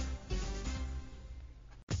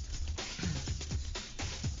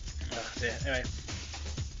 Oh dear, anyway.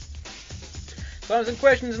 Time and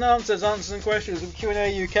questions and answers and questions with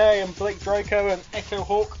Q&A UK and Blake Draco and Echo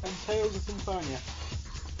Hawk and Tales of Symphonia.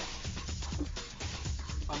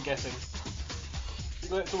 I'm guessing. You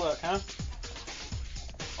got it to work, huh?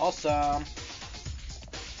 Awesome.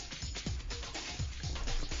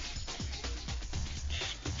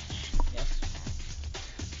 Yes.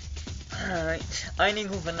 Alright.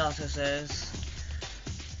 Einigo Venato says,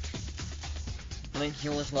 Link,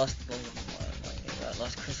 yours last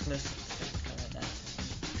Christmas.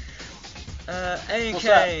 AK.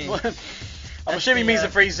 I'm assuming he means the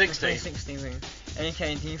 360. 360 ring.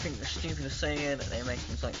 AK, do you think the stupid of Sega that they're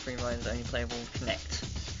making Sonic Free Ride's only playable with Kinect?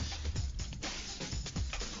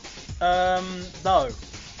 No.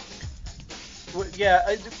 Well,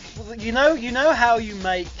 yeah, you know how you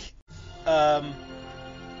make. Well,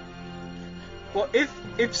 if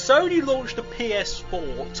Sony launched a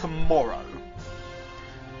PS4 tomorrow,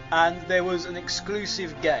 and there was an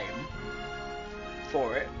exclusive game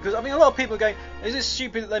for it, because I mean a lot of people are going, is it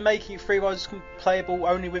stupid that they're making Free Rides playable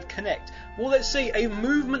only with Kinect? Well, let's see, a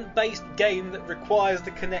movement based game that requires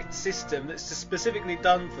the Kinect system that's specifically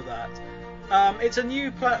done for that. It's a new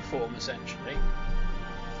platform essentially,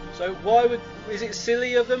 so is it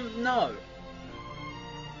silly of them? No.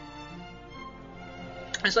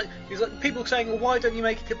 It's like people saying, well, why don't you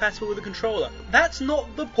make it compatible with a controller? That's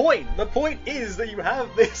not the point. The point is that you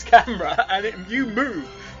have this camera and you move.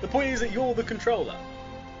 The point is that you're the controller.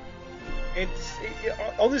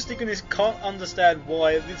 honestly, goodness, can't understand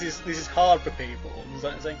why this is hard for people. It's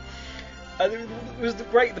like saying, it was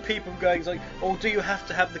great. The people going like, "Oh, do you have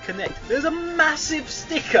to have the Kinect?" There's a massive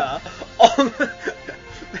sticker on the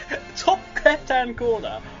top left-hand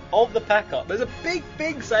corner of the pack-up. There's a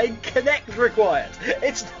big saying "Kinect required."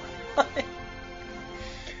 It's like,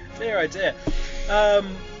 dear idea.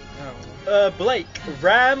 Blake,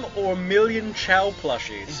 RAM or a million Chow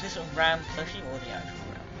plushies? Is this a RAM plushie or the actual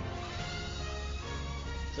RAM?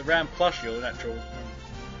 It's a RAM plushie or an actual.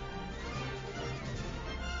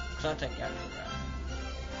 Because I'll take the actual RAM.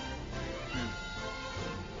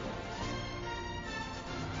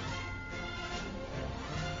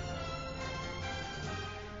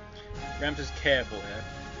 Rams is careful here.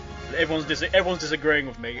 Everyone's disagreeing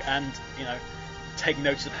with me, and take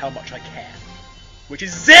notice of how much I care, which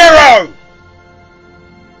is 0.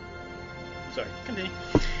 Sorry, continue.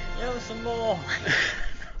 Yeah, some more.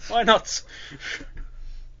 Why not?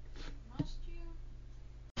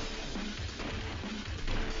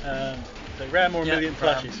 So RAM or a million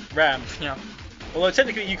plushies? RAM. Yeah. Although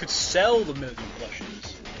technically you could sell the million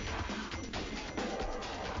plushies.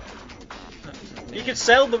 You could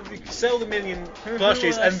sell the million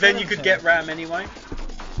plushies, and then you could get RAM anyway.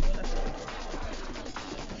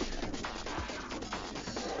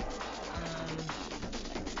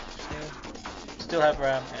 Still have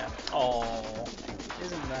RAM. Yeah. Oh,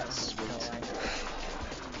 isn't that sweet?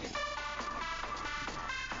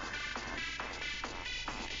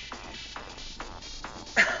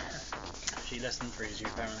 She less than frees you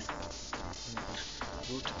apparently.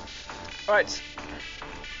 Alright.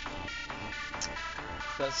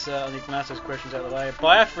 That's Enigmato's questions out of the way.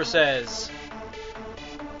 Biafra says,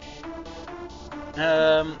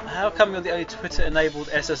 how come you're the only Twitter-enabled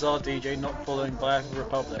SSR DJ not following Biafra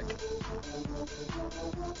Republic?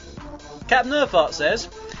 Cap Nerfart says,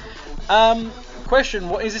 question,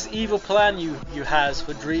 what is this evil plan you has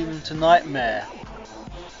for Dream to Nightmare?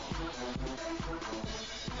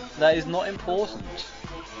 That is not important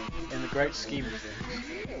in the great scheme of things.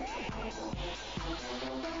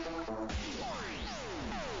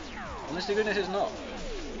 Honestly, goodness, it's not.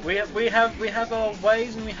 We have our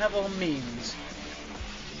ways and we have our means,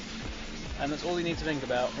 and that's all you need to think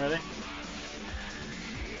about, really.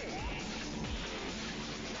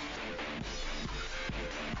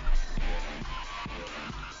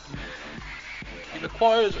 It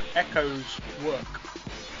requires Echo's work.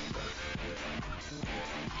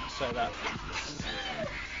 Say that.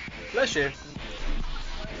 Bless you.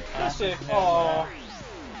 Bless you. Aww.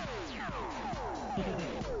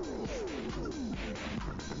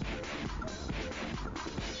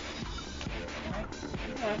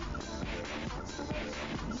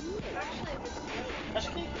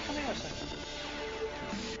 Actually, come here a second.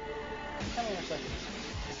 Come here a second.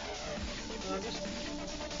 Just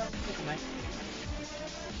come with me.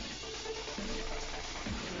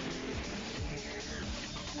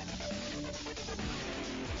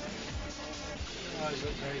 Your eyes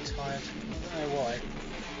look very tired. I don't know why.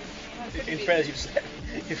 In fairness,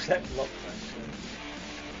 you've slept a lot.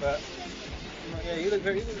 But yeah, you look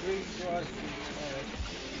really, your eyes look tired.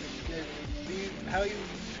 Yeah, how are you?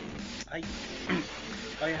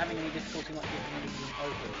 Are you having any difficulty not keeping them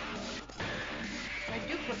open? I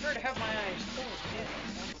do prefer to have my eyes closed, yeah.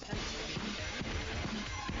 That tends to be.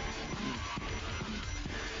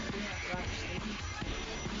 Yeah, I'd rather sleep.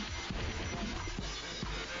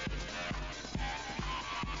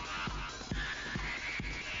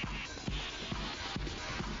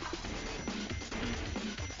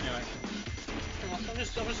 Anyway.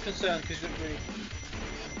 I'm just concerned because you look really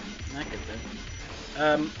knackered then. I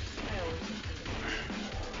always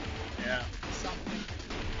Yeah. something.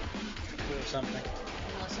 Feel something.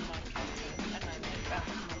 Unless I'm on caffeine, and I'm back.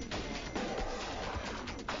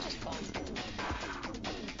 Which is fun.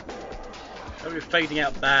 Probably fading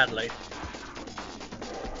out badly.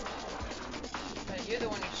 But you're the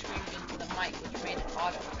one who screamed into the mic, which made it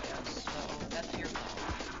auto, yes, so that's your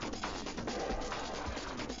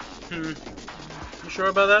fault. You sure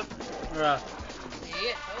about that? Right. See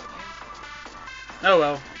it, told you. Oh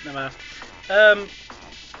well, no matter.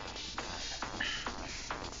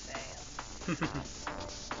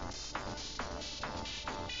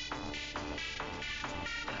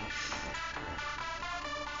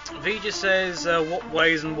 V just says what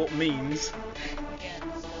ways and what means. Again,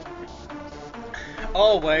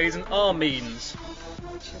 Our ways and our means.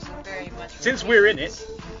 which is a very much. Since we're in it.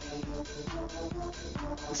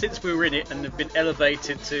 Since we were in it and have been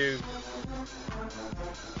elevated to,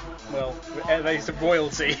 well, we're elevated to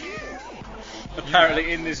royalty.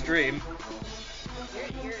 Apparently in this dream.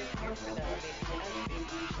 You're for the elevated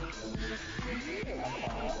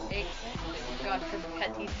gone from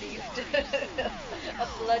petty thief to a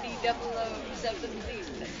bloody 007 thief.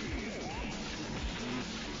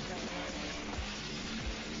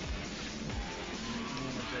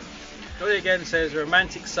 Johnny again says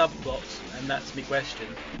romantic subplots, and that's my question.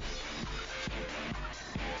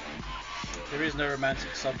 There is no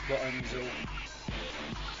romantic subplot on Zool.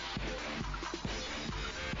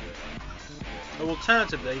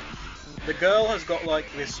 Alternatively, the girl has got like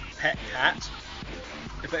this pet cat,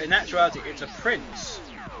 but in actuality it's a prince,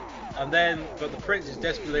 but the prince is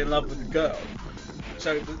desperately in love with the girl.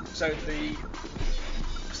 So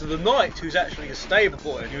the knight, who's actually a stable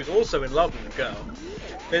boy and who's also in love with the girl,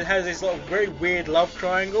 then has this like very weird love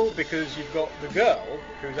triangle, because you've got the girl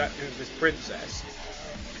who's this princess,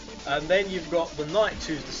 and then you've got the knight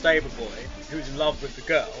who's the stable boy who's in love with the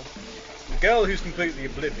girl who's completely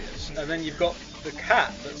oblivious, and then you've got the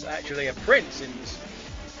cat that's actually a prince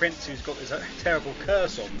who's got this terrible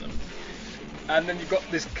curse on them, and then you've got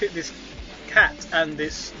this cat and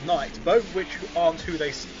this knight, both of which aren't who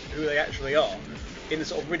they actually are, in this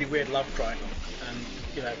sort of really weird love triangle. And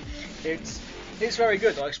it's very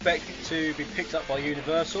good. I expect it to be picked up by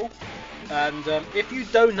Universal, and if you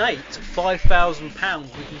donate £5,000,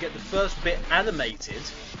 we can get the first bit animated,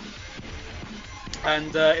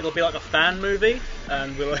 and it'll be like a fan movie,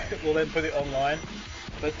 and we'll then put it online.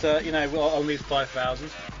 But I'll need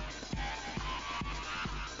 5,000.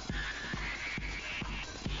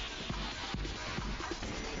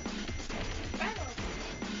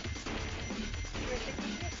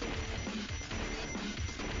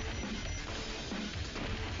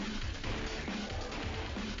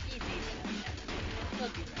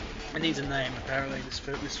 It needs a name, apparently.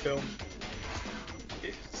 This film.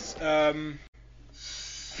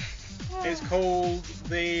 It's called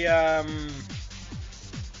the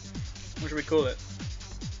what should we call it?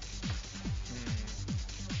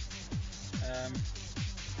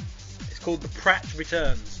 It's called The Pratt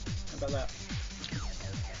Returns. How about that?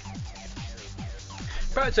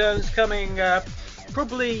 Pratt Returns coming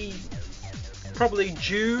probably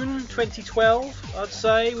June 2012, I'd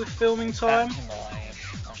say, with filming time.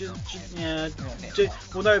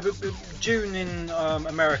 But June in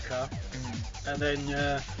America, and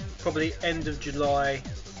then probably end of July,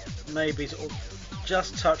 maybe sort of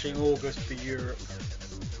just touching August for Europe.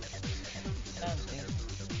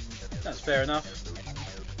 That's fair enough.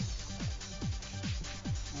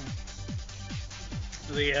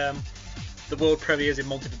 The world premieres in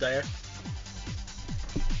Montevideo.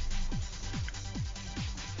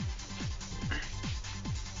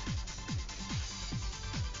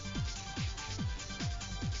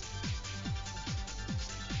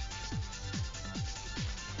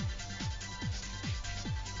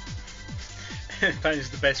 Apparently it's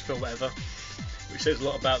the best film ever, which says a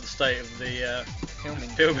lot about the state of the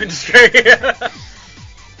film industry.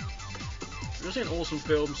 It's an awesome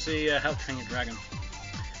film. See How to Train Your Dragon.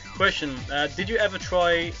 Question: did you ever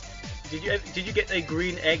try? Did you get a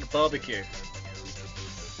green egg barbecue?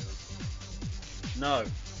 No,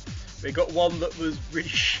 we got one that was really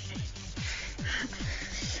shit.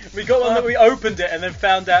 We got one that we opened it and then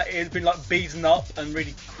found out it had been like beaten up and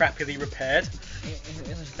really crappily repaired.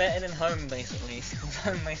 It was better than home, basically, because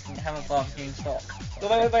home basically didn't have a barbecue in stock.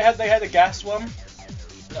 Well, they had a gas one.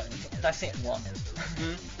 No, that's it, one.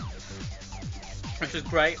 Which was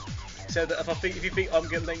great. So that if you think I'm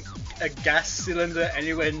getting a gas cylinder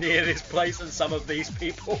anywhere near this place and some of these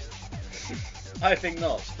people, I think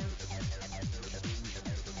not.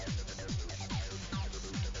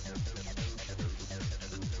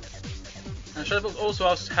 And Shadowbox also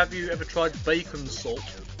asks, have you ever tried bacon salt?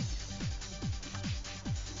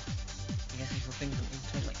 Things that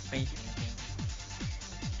taste like bacon.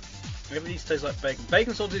 Everything tastes like bacon.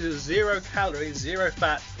 Bacon salt is a 0 calorie, 0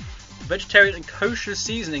 fat, vegetarian and kosher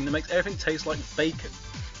seasoning that makes everything taste like bacon.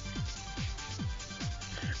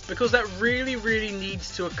 Because that really, really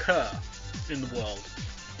needs to occur in the world.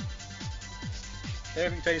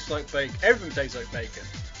 Everything tastes like bacon. Everything tastes like bacon.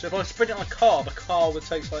 So if I spread it on a car would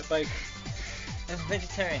taste like bacon. There's a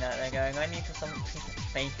vegetarian out there going, I need something to taste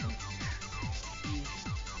like bacon.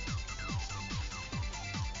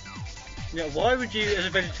 Yeah, why would you, as a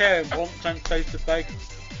vegetarian, want something to taste of bacon?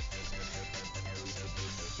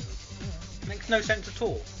 Makes no sense at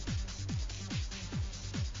all.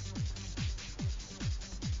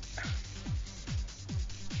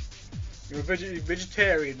 You're a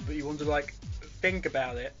vegetarian, but you want to think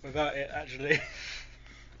about it without it actually.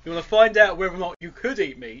 You want to find out whether or not you could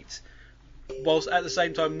eat meat, whilst at the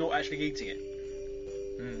same time not actually eating it.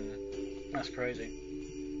 That's crazy.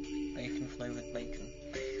 Bacon flavoured bacon.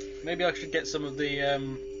 Maybe I should get some of the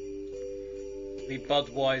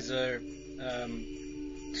Budweiser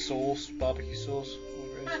sauce, barbecue sauce,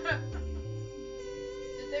 whatever it is.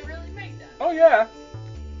 Did they really make that? Oh yeah.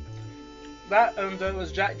 That and there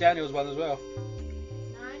was Jack Daniels one as well.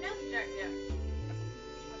 No, I know the Jack Daniels.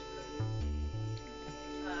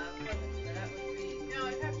 That would be... No,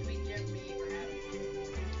 it'd have to be Jim Beam or Adam.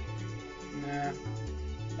 Nah,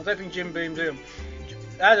 I don't think Jim Beam do them.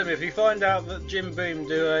 Adam, if you find out that Jim Beam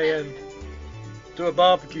do a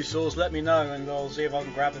barbecue sauce, let me know and I'll see if I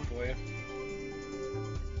can grab it for you.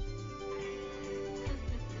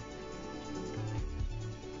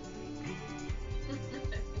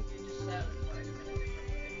 You just satisfied him in a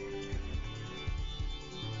different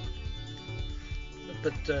way.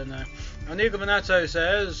 But no. Anigo Minato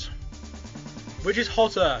says, which is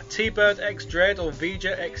hotter, T-Bird X Dread or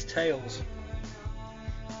Vija X Tails?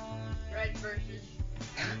 Red versus...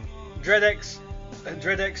 Dread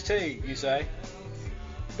XT, you say?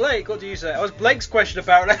 Blake, what do you say? Oh, it's Blake's question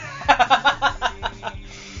apparently.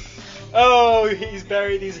 Oh, he's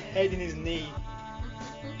buried his head in his knee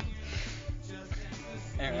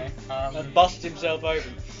Anyway, and busted himself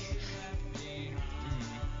open.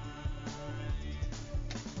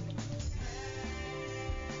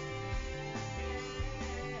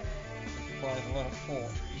 requires a lot of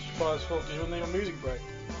thought. Surprise thought, do you want to need a music break?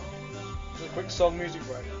 Just a quick song music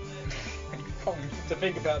break. To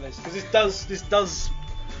think about this, because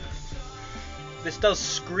this does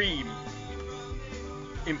scream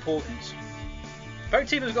importance. Boat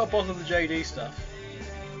Team has got a bottle of the JD stuff.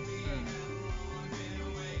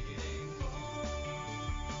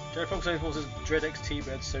 Joe Fox says Dread X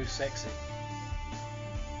T-Bird so sexy.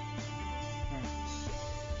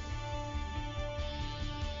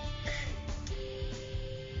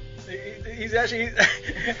 He's actually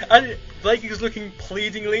Blake is looking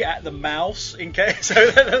pleadingly at the mouse in case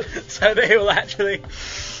so that he will actually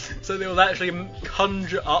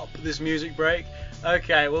conjure up this music break.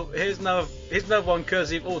 Okay, well here's another one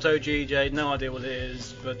courtesy of Auto GJ. No idea what it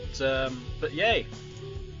is, but yay!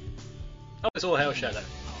 Oh, it's all Hell Shadow.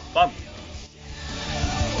 Fun.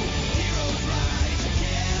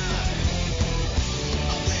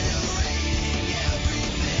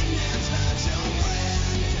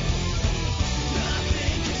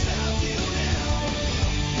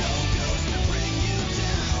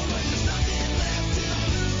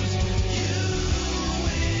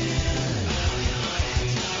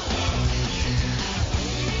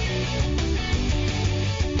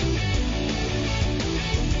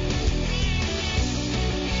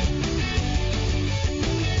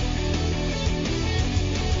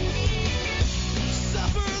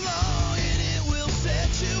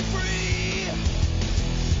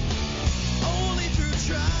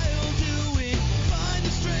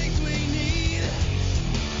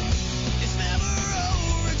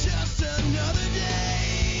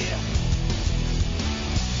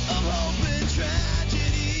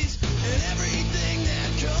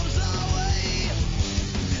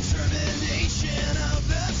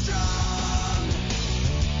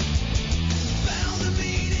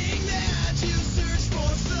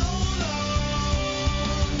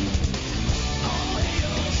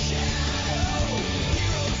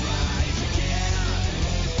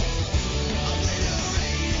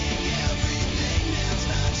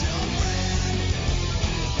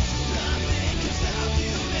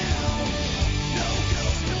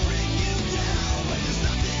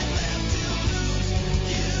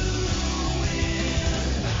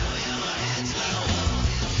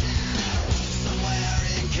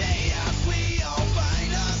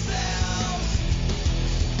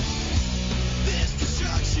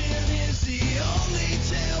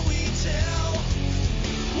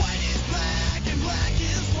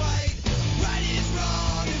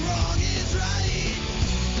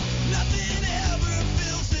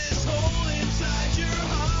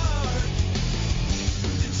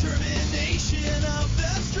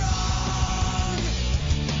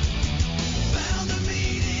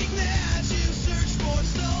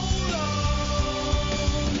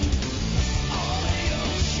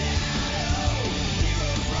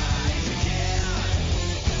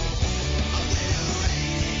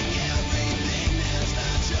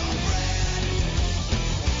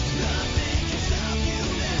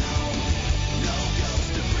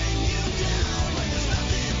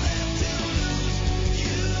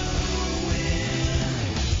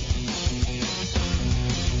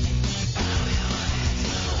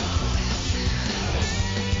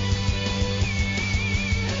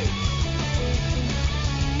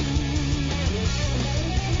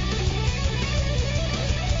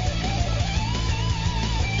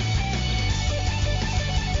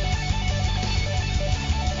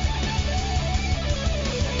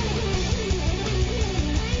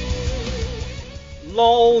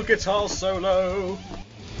 LOL guitar solo.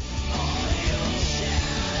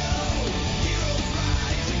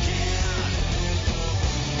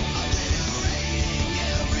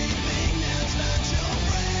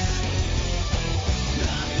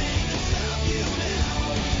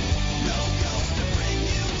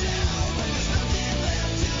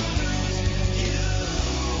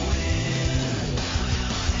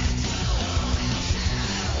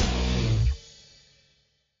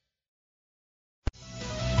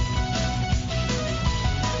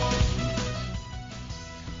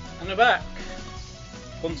 And we're back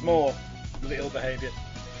once more with the ill behaviour.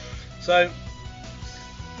 So,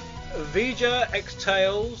 Vija X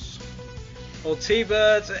Tails or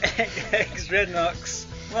T-Bird X Dreadnoks.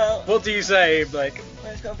 Well, What do you say, Blake?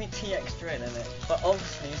 well, it's got to be TX Dread in it. But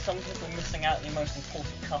obviously, some people are missing out on the most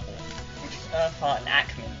important couple, which is Earthheart and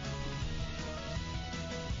Ackman.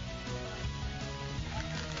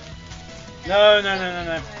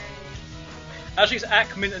 No. Actually, it's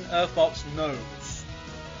Ackman and Earthbox nose.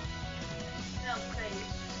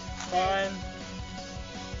 Fine.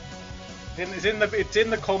 It's in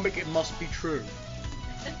the comic. It must be true.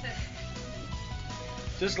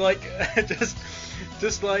 Just like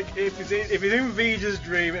if it's in Vija's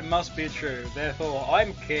dream, it must be true. Therefore,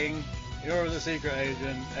 I'm king. You're the secret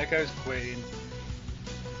agent. Echo's queen.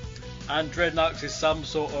 And Dreadnoks is some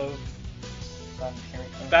sort of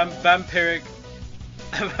vampiric,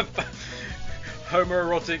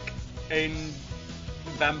 homoerotic in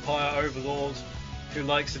vampire overlord who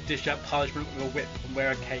likes to dish out punishment with a whip and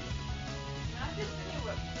wear a cape. Not just any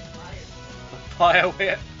whip, fire. A fire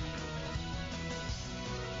whip.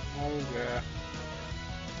 Oh yeah.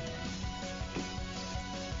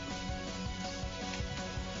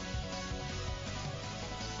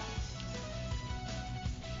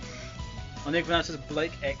 My nickname is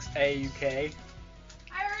Blake XA UK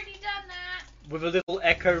I already done that. with a little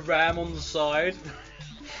Echo Ram on the side.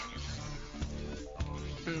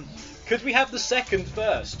 Could we have the second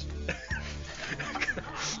first?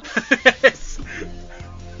 Yes.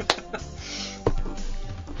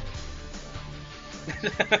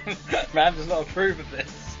 Ram does not approve of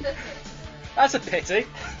this. That's a pity.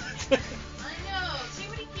 I know. See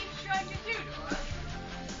what he keeps trying to do to us.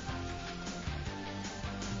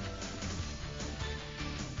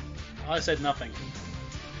 I said nothing.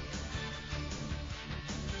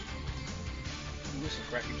 This is a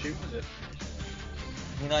cracking tune, was it?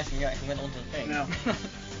 It'd be nice if you actually went onto the thing. No.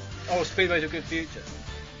 Oh, Speedway's a good future.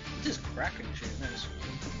 This is a cracking tune, this.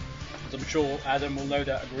 As I'm sure Adam will no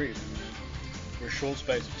doubt agree with me for a short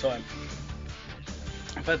space of time.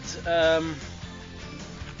 But,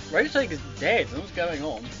 Radio Take is dead. What's going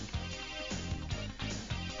on?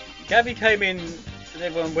 Gabby came in and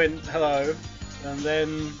everyone went hello, and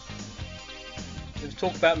then there was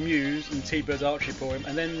talk about Muse and T-Bird's archery poem,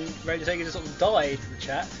 and then Radio Take just sort of died in the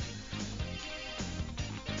chat.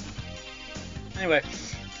 Anyway,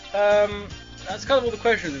 that's kind of all the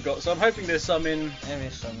questions we've got, so I'm hoping there's some in... There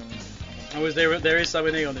is some in... Oh, there is some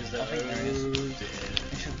in Eon, is there? I think there is. Oh dear.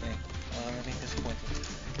 It should be. I'm really disappointed.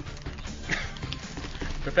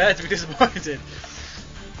 Prepare to be disappointed.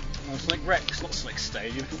 Oh, Sonic Rex, not Sonic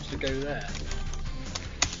Stadium, who wants to go there?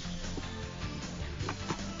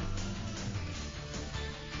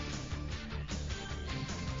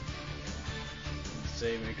 Let's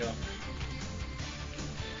see what we got.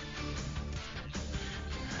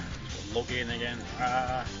 Log in again.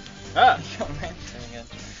 Ah! You got Manchester again.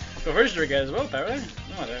 Got Rooster again as well, apparently.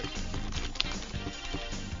 No, I don't.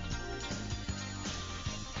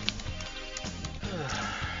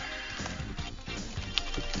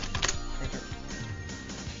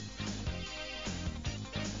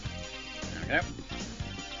 Okay.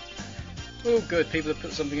 Oh, good. People have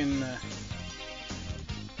put something in there.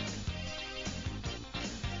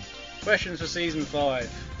 Questions for season 5.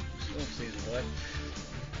 Still season 5.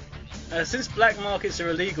 Since black markets are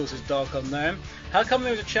illegal, says Dark Unknown, how come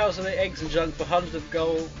there was a Chow selling eggs and junk for hundreds of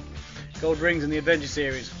gold rings in the Avengers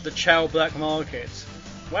series? The Chow Black Market.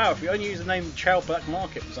 Wow, if we only use the name Chow Black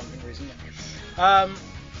Market for something recently. The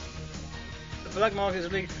black market is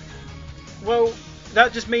illegal. Well,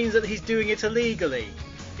 that just means that he's doing it illegally.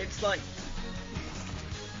 It's like,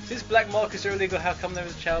 since black markets are illegal, how come there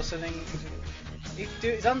was a Chow selling?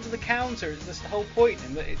 It's under the counter. That's the whole point,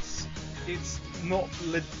 in that it's not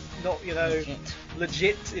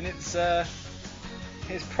legit in its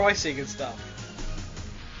pricing and stuff.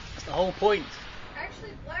 That's the whole point.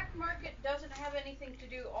 Actually, black market doesn't have anything to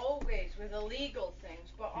do always with illegal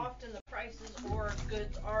things, but often the prices or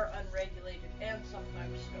goods are unregulated and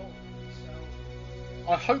sometimes stolen.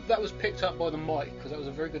 So. I hope that was picked up by the mic, because that was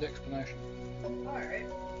a very good explanation. Alright.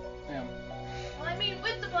 Yeah. Well, I mean,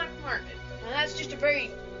 with the black market, and that's just a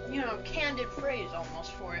very, candid phrase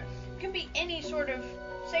almost for it. It can be any sort of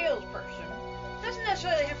salesperson. It doesn't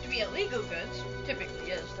necessarily have to be illegal goods.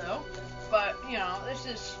 Typically is, though. But, this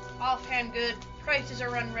is offhand good. Prices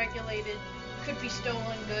are unregulated. Could be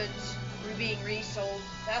stolen goods. Being resold.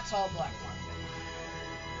 That's all black market.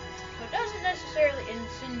 So it doesn't necessarily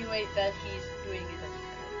insinuate that he's doing it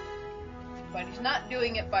illegally. But he's not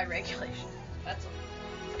doing it by regulation. That's all.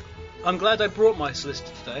 I'm glad I brought my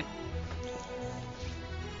solicitor today.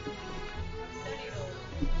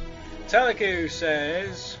 Talaku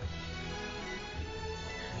says,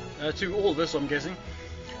 to all of us, I'm guessing,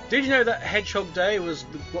 did you know that Hedgehog Day was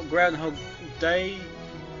what Groundhog Day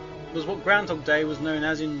was known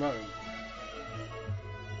as in Rome?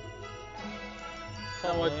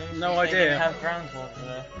 No idea. They didn't have groundhogs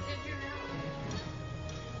there.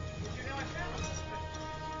 Did you know I found this?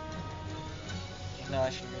 No, I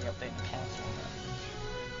should really update the council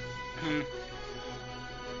on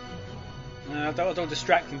that. I don't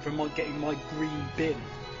distract them from getting my green bin.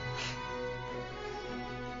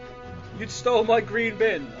 You'd stole my green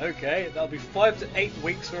bin. Okay, that'll be 5 to 8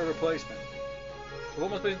 weeks for a replacement. What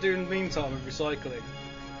am I supposed to do in the meantime with recycling?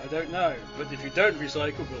 I don't know, but if you don't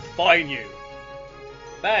recycle, we'll fine you.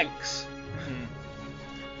 Thanks.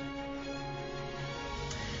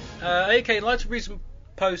 AK, in light of recent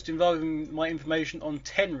post involving my information on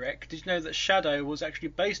Tenrec, did you know that Shadow was actually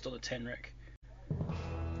based on a Tenrec?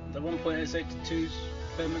 At one point, S82's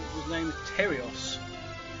experiment was named Terios.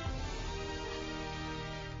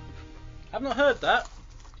 I've not heard that.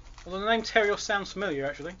 Although the name Terios sounds familiar,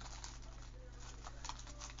 actually.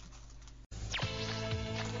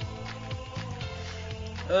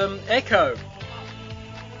 Echo.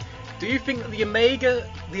 Do you think that the Amiga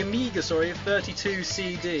 32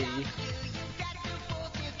 CD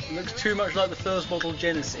looks too much like the first model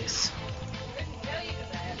Genesis? Couldn't tell you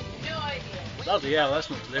because I have no idea. Bloody hell, that's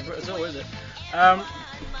not deliberate at all, is it? Is that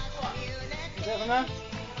the man?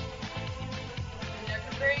 And they're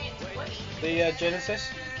comparing it to what? The Genesis?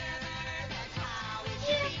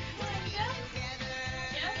 Yeah.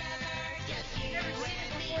 You've never seen it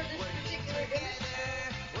before this particular image?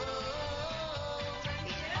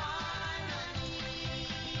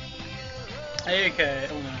 Okay,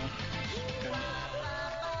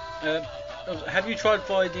 have you tried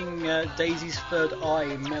finding Daisy's third eye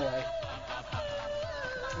in Melee?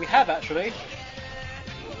 We have actually.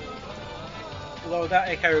 Although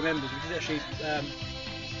that AK remembers, we did actually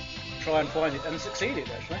try and find it and succeeded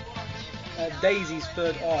actually. Daisy's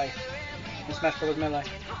third eye in Smash Bros. Melee.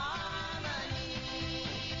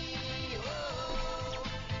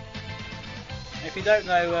 If you don't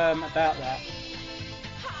know about that,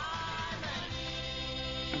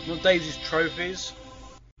 one of Daisy's trophies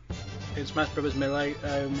in Smash Bros. Melee,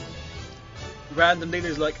 randomly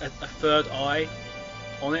there's like a third eye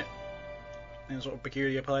on it in a sort of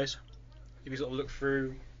peculiar place. If you sort of look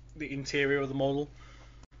through the interior of the model,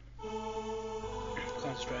 kind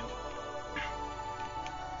of strange.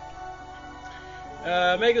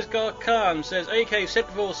 Megas Khan says, AK said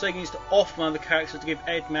before saying he needs to off one of the characters to give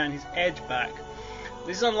Eggman his edge back.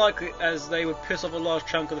 This is unlikely as they would piss off a large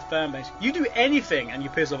chunk of the fanbase. You do anything and you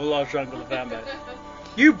piss off a large chunk of the fanbase.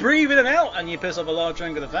 You breathe in and out and you piss off a large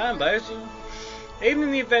chunk of the fanbase. Even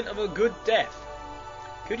in the event of a good death.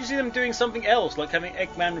 Could you see them doing something else, like having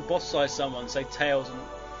Eggman boss-size someone, say Tails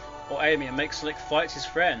or Amy, and make Sonic fight his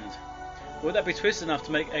friend? Would that be twisted enough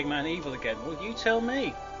to make Eggman evil again? Well, you tell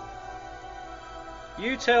me.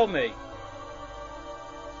 You tell me.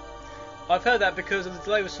 I've heard that because of the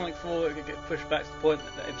delay with Sonic 4, it could get pushed back to the point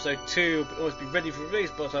that Episode 2 would always be ready for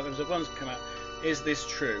release by the time Episode 1's come out. Is this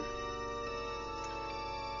true?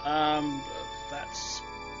 That's...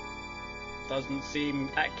 doesn't seem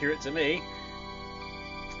accurate to me.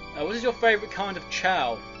 What is your favourite kind of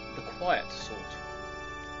chow? The quiet sort.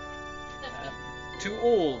 To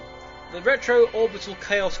all, the retro orbital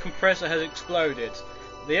chaos compressor has exploded.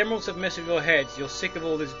 The emeralds have messed with your heads. You're sick of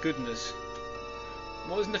all this goodness.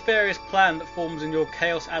 What is the nefarious plan that forms in your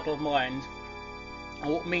chaos-addled mind?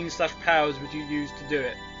 And what means/powers would you use to do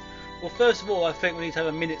it? Well, first of all, I think we need to have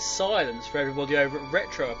a minute's silence for everybody over at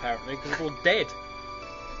Retro, apparently, because they're all dead.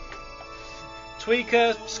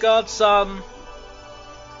 Tweaker, Scarred Sun,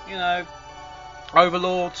 you know,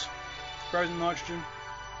 Overlord, Frozen Nitrogen,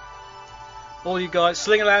 all you guys,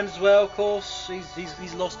 Slingerland as well, of course.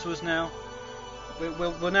 He's lost to us now.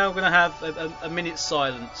 We're now going to have a minute's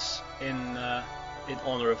silence in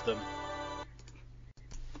honour of them.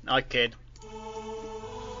 I kid.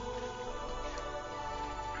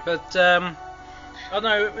 But I don't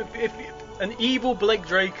know if an evil Blake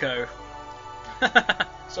Draco.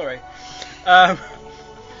 Sorry. I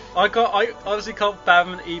obviously can't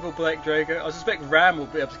fathom an evil Black Draco. I suspect Ram will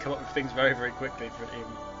be able to come up with things very, very quickly for an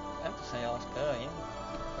evil. I have to say, ask her, yeah.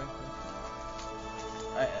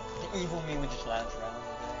 The evil me would just lounge around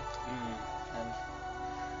all day and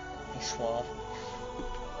be suave.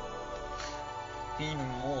 Be even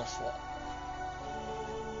more suave.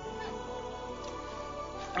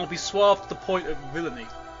 I'll be suave to the point of villainy.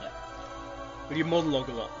 Yeah. Will you monologue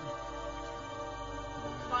a lot?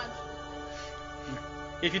 Fine.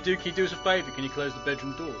 If you do, can you do us a favour? Can you close the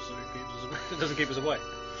bedroom door so it doesn't keep us away?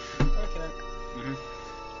 Okay.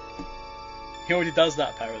 He already does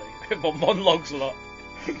that apparently. But monologues a lot.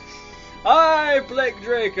 I, Black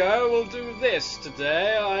Draco, I will do this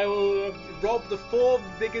today. I will rob the 4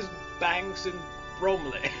 biggest banks in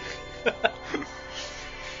Bromley.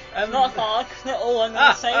 And not hard, because they're all under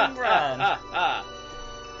the same brand.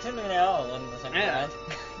 Assuming they are all under the same brand.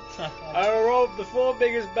 I will rob the 4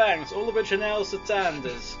 biggest banks, all of which are now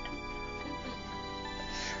Satanders.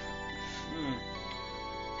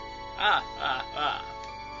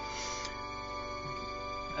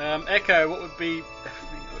 Echo, what would be the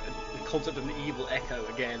concept of an evil Echo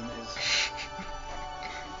again is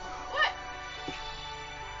What?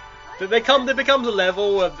 there becomes a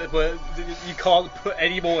level where you can't put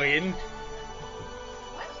any more in.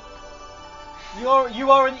 What? You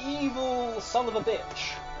are an evil son of a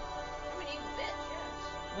bitch. I'm an evil bitch, yes.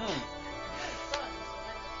 I have sons,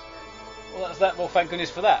 Well, that's that. Well, thank goodness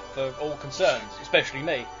for that, for all concerned, especially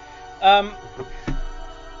me.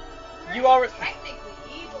 You are.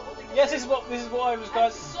 technically evil. because Yes, this is what I was I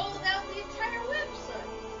going. sold out the entire website.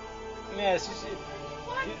 Yes,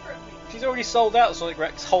 Why for me? she's already sold out Sonic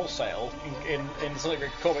Rex wholesale in Sonic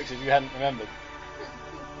Rex comics. If you hadn't remembered.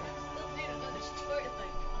 Still need another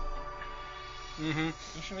storyline.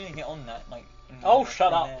 You should really get on that, like... Oh,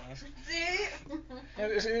 shut up. See?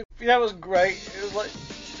 That was great. It was like,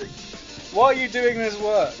 why are you doing this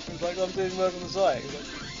work? It's like, I'm doing work on the site. It's like,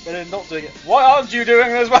 but then not doing it. Why aren't you doing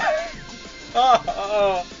this work?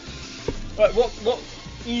 Right, what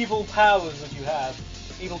evil powers would you have?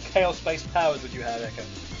 Evil chaos-based powers would you have, Echo?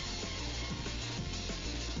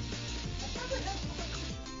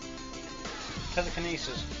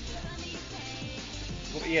 Telekinesis.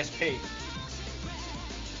 What ESP?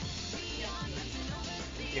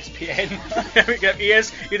 ESPN. There we go.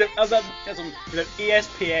 ESPN.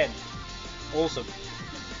 Awesome.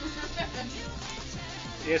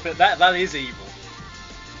 Yes, but that is evil.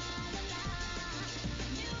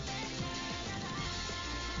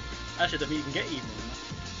 Actually, I don't even get evil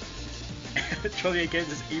in that. Jolly again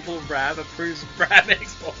is evil Ram approves of Ram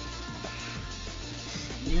Xbox.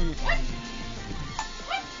 What?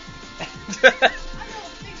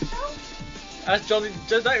 I don't think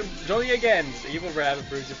so. That's Johnny again. Evil Ram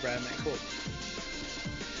approves of Ram Xbox.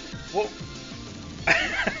 What?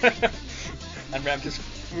 And Ram just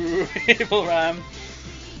evil Ram.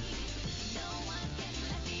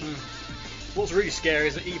 What's really scary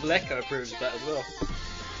is that Evil Echo approves of that as well.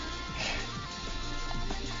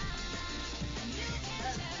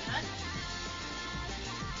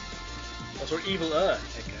 That's what Evil Echo.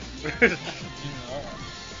 Is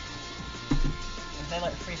there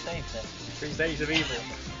like 3 stages then? 3 stages of evil.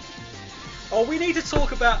 Oh, we need to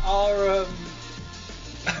talk about our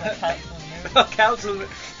our council. We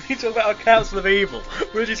need to talk about our council of evil,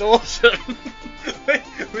 which is awesome.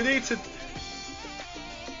 we need to.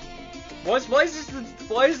 Why is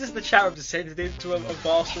this the chat room descended into a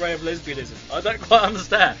vast array of lesbianism? I don't quite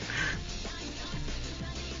understand.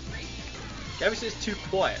 Gabby says it's too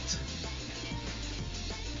quiet.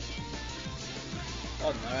 I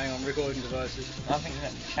don't know, hang on, recording devices. I think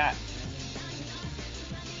that's the chat.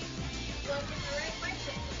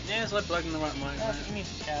 Yeah, it's like plugging the right mic. No, I think you need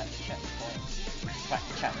to chat. Chat's quiet. Back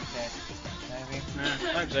to chat with dead. Maybe.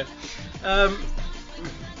 Nah, I hope so.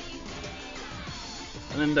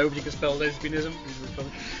 And then nobody can spell lesbianism.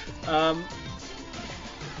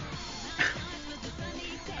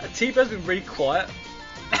 T-Bird's been really quiet.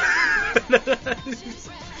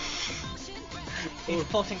 He's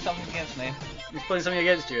plotting something against me. He's putting something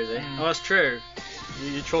against you, is he? Oh, that's true.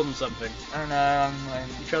 You trod on something. I don't know,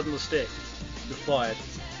 You trod on the stick. You're fired.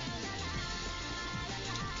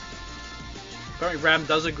 Apparently Ram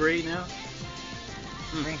does agree now.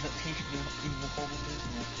 brings up teeth to evil hobbles,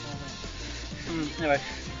 Anyway.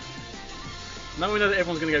 Now we know that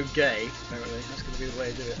everyone's going to go gay, apparently. That's going to be the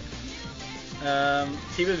way to do it.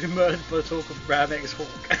 T-Bird's been murdered by the talk of Ram X Hawk.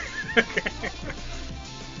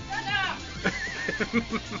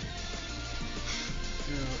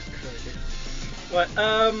 Oh, crikey. Right,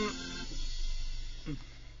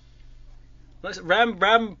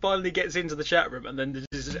 Ram finally gets into the chat room, and then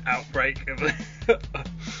there's this outbreak of lesbianism.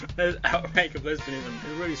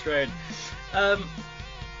 It's really strange.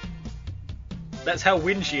 That's how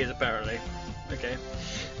win she is, apparently. Okay.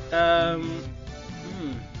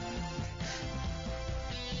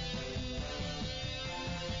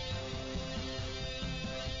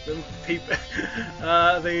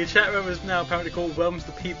 The chat room is now apparently called "Welcomes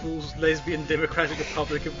the People's Lesbian Democratic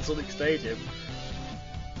Republic of the Sonic Stadium."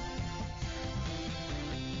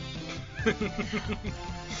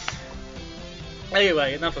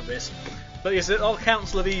 Anyway, enough of this. But it's our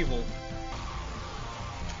Council of Evil.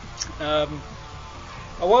 A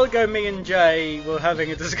while ago, me and Jay were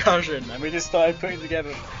having a discussion, and we just started putting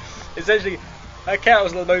together essentially a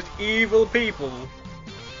council of the most evil people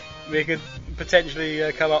we could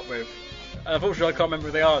potentially come up with. And unfortunately, I can't remember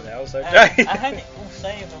who they are now. So I had it all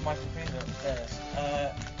saved on my computer upstairs.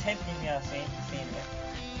 Ted DiBiase, Senior.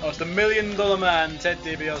 Oh, it's the $1 Million Man, Ted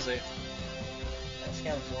DiBiase.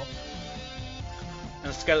 Skeletor.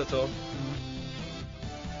 And Skeletor.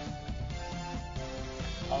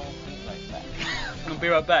 I'll be right back. I'll be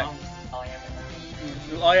right back.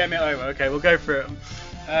 I am it over. Okay, we'll go through it.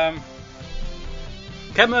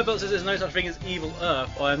 Kevin Murdoch says there's no such thing as evil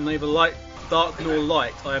Earth. I am neither light, dark nor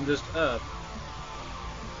light. I am just Earth.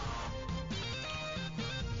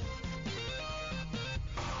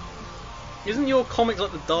 Isn't your comics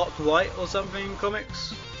like the Dark Light or something?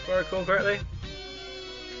 Comics, if I recall correctly.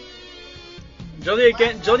 Johnny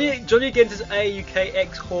again says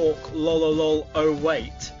AUKX Hawk lol oh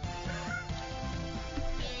wait.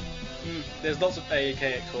 There's lots of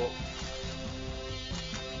AUKX Hawk.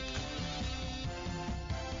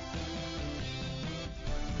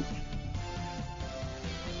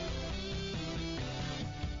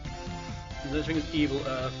 There's no thing as evil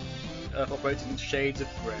Earth. Earth operates in shades of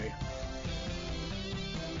grey.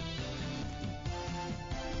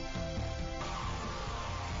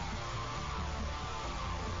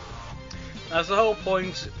 That's the whole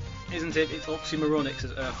point, isn't it? It's oxymoronic,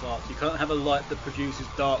 says Earth Art. You can't have a light that produces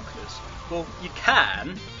darkness. Well, you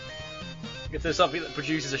can, if there's something that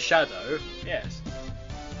produces a shadow, yes.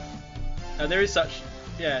 And there is such,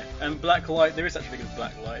 yeah, and black light, there is such a thing as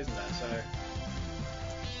black light, isn't there? So,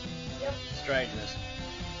 Yep. strangeness.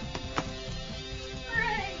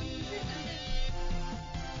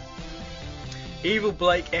 Evil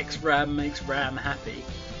Blake X Ram makes Ram happy.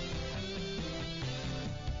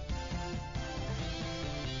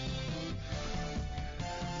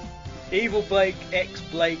 Evil Blake X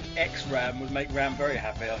Ram would make Ram very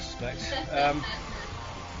happy, I suspect.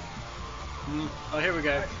 Oh, here we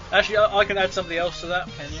go. Actually, I can add something else to that.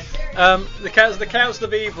 Can you? The Council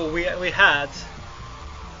of Evil we had.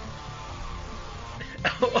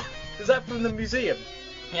 Is that from the museum?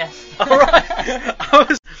 Yes. Alright.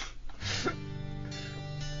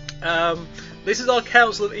 This is our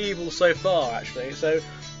Council of Evil so far, actually. So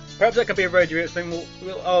perhaps that could be a radio thing.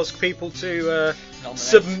 We'll ask people to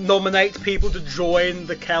nominate people to join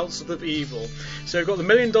the Council of Evil. So we've got the $1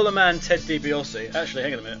 Million Man, Ted DiBiase. Actually,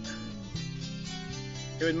 hang on a minute.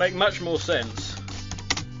 It would make much more sense.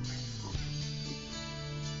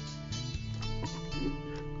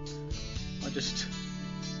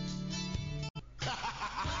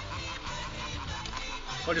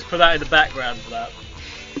 I'll just put that in the background for that.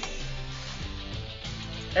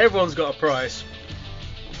 Everyone's got a price.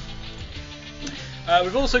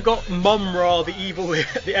 We've also got Mumra,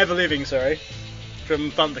 the ever living,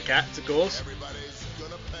 from Thundercats, of course.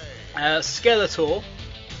 Skeletor,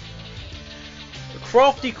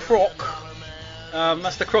 Crafty Croc.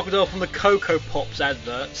 That's the crocodile from the Cocoa Pops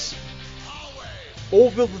adverts.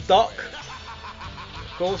 Orville the Duck.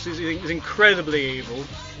 Of course, he's incredibly evil.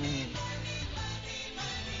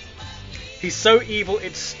 He's so evil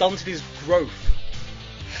it stunted his growth.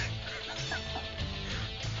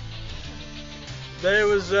 There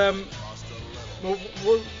was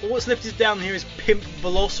what's lifted down here is Pimp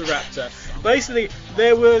Velociraptor. Basically,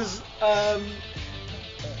 there was The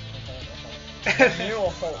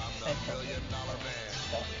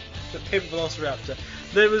Pimp Velociraptor.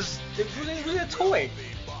 There was it was a toy.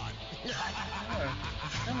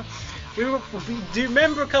 Do you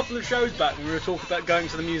remember a couple of shows back when we were talking about going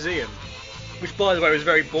to the museum? Which, by the way, was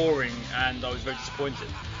very boring, and I was very disappointed.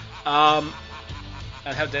 And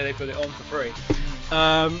how dare they put it on for free?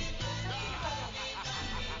 There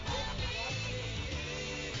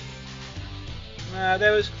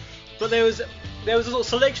was a sort of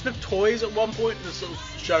selection of toys at one point, just sort of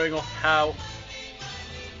showing off how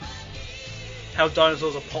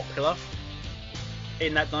dinosaurs are popular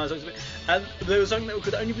in that dinosaur exhibit. And there was something that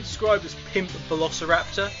could only be described as Pimp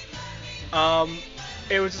Velociraptor.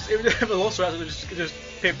 it was a Velociraptor that just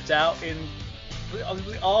pipped out in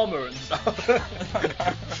armour and stuff.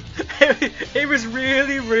 It was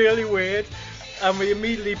really, really weird, and we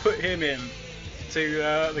immediately put him in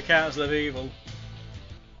to the Council of Evil,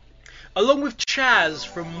 along with Chaz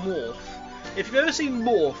from Morph. If you've ever seen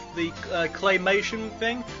Morph, the claymation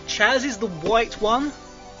thing, Chaz is the white one,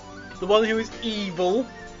 the one who is evil.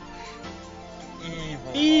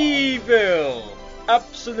 Evil,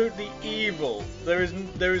 absolutely evil. There's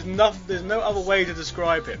no other way to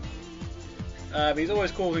describe him. He's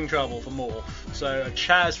always causing trouble for Morph. So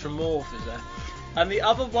Chaz from Morph is there. And the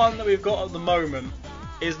other one that we've got at the moment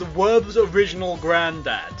is the Werb's original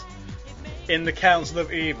granddad in the Council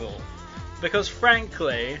of Evil. Because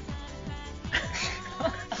frankly,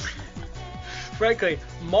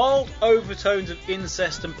 mild overtones of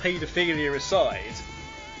incest and paedophilia aside,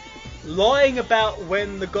 lying about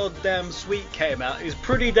when the goddamn Sweet came out is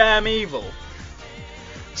pretty damn evil.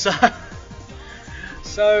 So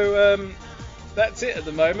that's it at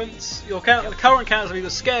the moment. The current Council of Evil: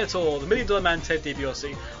 Skeletor, the $1 Million Man Ted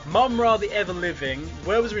DiBiase, Mum-Ra the Ever-Living,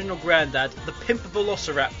 Werb's original granddad, the Pimp of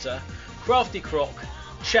Velociraptor, Crafty Croc,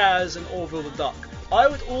 Chaz, and Orville the Duck. I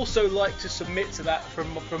would also like to submit to that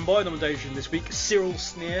from my nomination this week, Cyril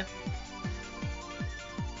Sneer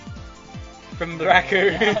from the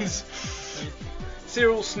Raccoons.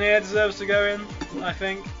 Cyril Sneer deserves to go in, I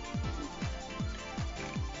think.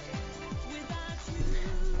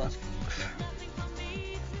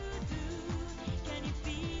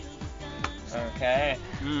 Okay.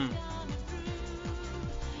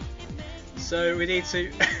 So we need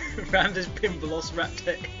to Ram this Pimp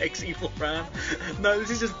Velociraptor X Evil Ram. No, this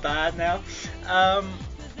is just bad now.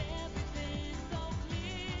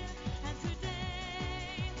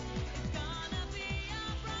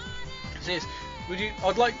 Would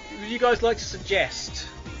you guys like to suggest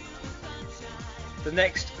the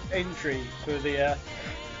next entry for the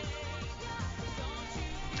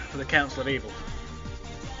Council of Evil?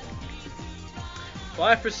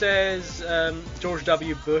 Viper says George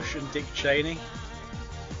W. Bush and Dick Cheney.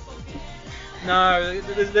 No,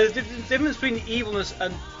 there's a difference between evilness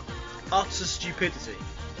and utter stupidity.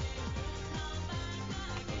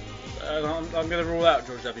 I'm going to rule out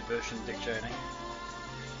George W. Bush and Dick Cheney.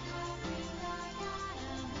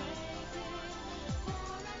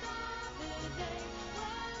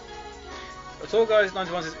 The Tall Guys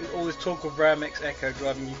 91 says, all this talk of Ram X Echo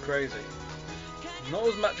driving you crazy. Not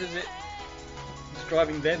as much as it's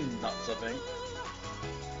driving them nuts, I think.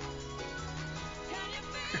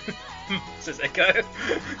 Says Echo.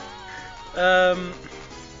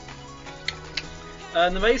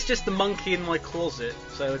 And the mate's just the monkey in my closet,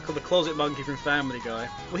 so they call the closet monkey from Family Guy.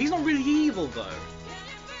 Well, he's not really evil though.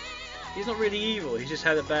 He's not really evil. He's just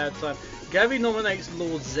had a bad time. Gary nominates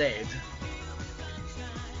Lord Zed.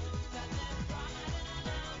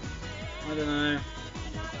 I don't know.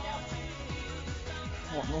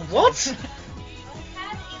 What?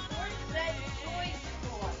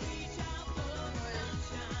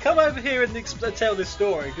 Come over here and tell this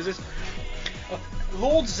story, because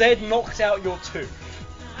Lord Zed knocked out your tooth.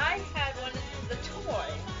 I had one of the toy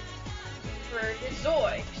for his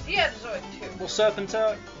Zoid. He had a Zoid too. Well,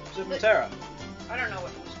 Serpentera. I don't know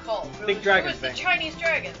what it was called. Big dragon It was thing. the Chinese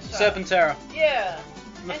dragon. So. Serpentera. Yeah.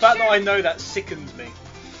 And the fact that I know that sickens me.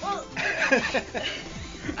 Well,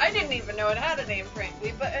 I didn't even know it had a name,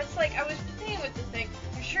 frankly, but it's like I was playing with the thing,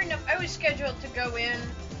 and sure enough, I was scheduled to go in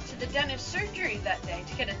to the dentist surgery that day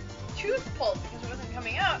to get a tooth pulled because it wasn't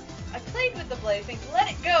coming out. I played with the blade thing, let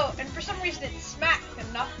it go, and for some reason it smacked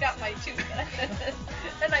and knocked out my tooth.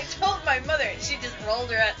 And I told my mother, and she just rolled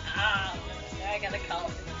her eyes. I gotta call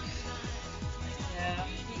him. Yeah.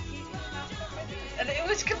 And it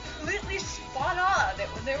was completely spot on.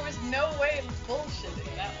 There was no way of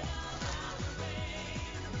bullshitting that one.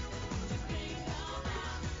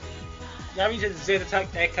 Now you said Zed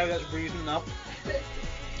attacked Echo, that's reason enough.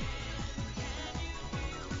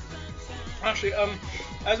 Actually,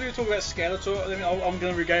 as we were talking about Skeletor, I'm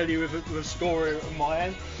going to regale you with a story of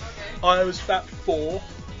mine. Okay. I was about 4,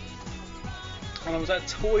 and I was at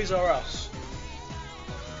Toys R Us.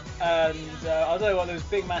 And I don't know what, there was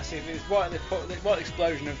big, massive, it was right at the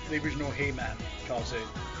explosion of the original He-Man cartoon.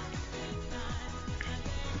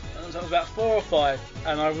 And so I was about 4 or 5,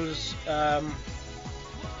 and I was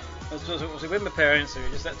with my parents, who were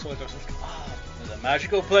just at Toys R Us. There's a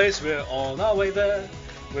magical place, we're on our way there,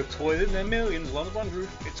 with toys in their millions under one roof.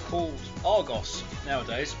 It's called Argos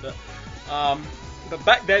nowadays, but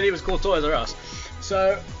back then it was called Toys R Us.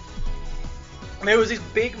 So there was this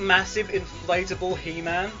big, massive, inflatable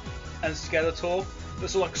He-Man and Skeletor that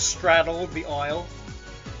sort of like straddled the aisle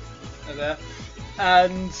there.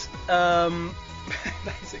 And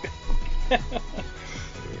basically,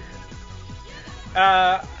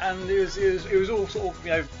 and it was all sort of,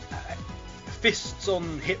 you know, fists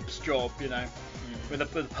on hips job, you know, with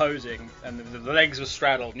the posing, and the legs were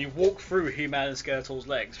straddled, and you walk through He-Man and Skeletor's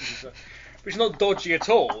legs, which is not dodgy at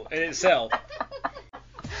all in itself.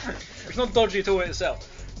 It's not dodgy at all in itself.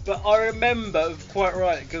 But I remember quite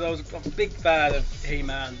right, because I was a big fan of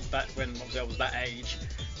He-Man back when obviously I was that age.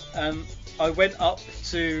 I went up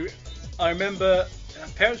to, I remember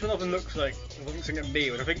parents went up and looked like, looking at me,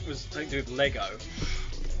 which I think was something to do with Lego.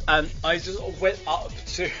 And I just went up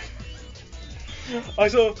to, I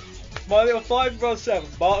saw my little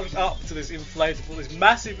 5x7 marched up to this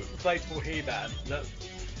massive inflatable He-Man that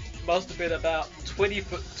must have been about 20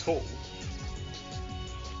 foot tall.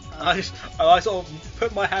 And I sort of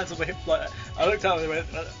put my hands on my hips like that. I looked up and went,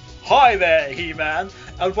 "Hi there, He-Man,"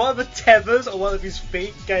 and one of the tethers on one of his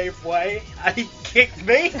feet gave way and he kicked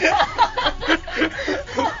me. One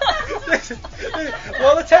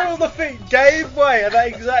of the tethers on the feet gave way at that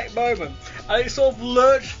exact moment, and it sort of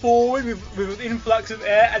lurched forward with an influx of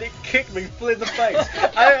air, and it kicked me full in the face.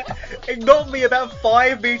 And it knocked me about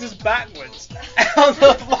 5 meters backwards on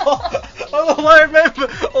the floor. All I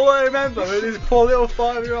remember was this poor little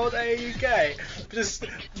 5-year-old AUK just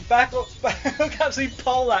back up, absolutely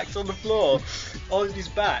poleaxed on the floor on his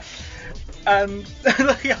back, and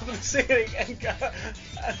looking up at the ceiling and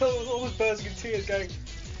almost bursting in tears, going,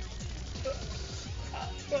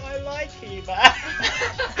 "But I like He-Man."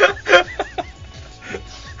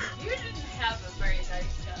 You didn't have a very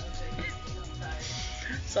nice childhood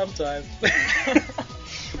sometimes.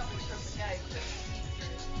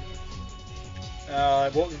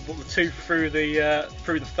 What the tooth through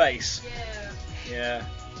the face? Yeah.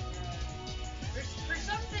 For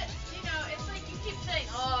something, you know, it's like you keep saying,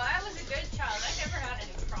 "Oh, I was a good child. I never had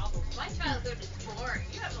any problems. My childhood is boring."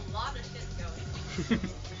 You have a lot of shit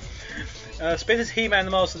going. Spinner's He-Man,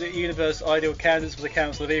 the Master of the Universe, ideal candidates for the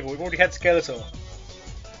Council of Evil. We've already had Skeletor.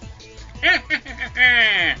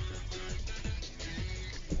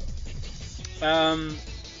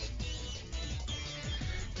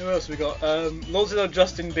 Who else we got? Lord Zed,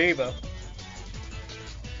 Justin Bieber.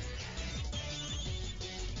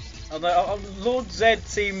 Lord Zed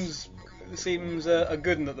seems a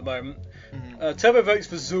good one at the moment. Turbo votes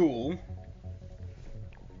for Zool.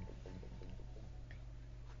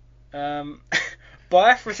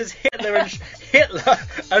 Biafra says Hitler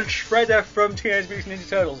and Shredder from Teenage Mutant Ninja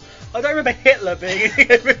Turtles. I don't remember Hitler being in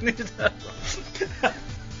Teenage Mutant Ninja Turtles.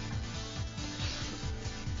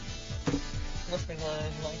 Must have been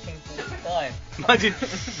 1945.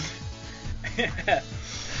 Yeah.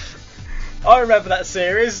 I remember that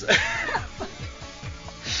series.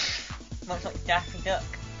 Much like Daffy Duck.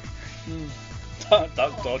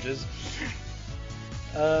 Duck Dodgers.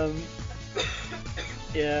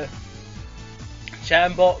 Yeah.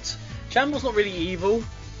 Chambot. Chambot's not really evil.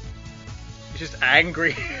 He's just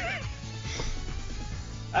angry.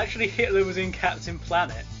 Actually, Hitler was in Captain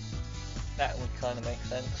Planet. That would kind of make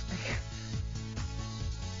sense.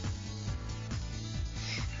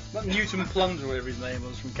 Not Newton Plunder, whatever his name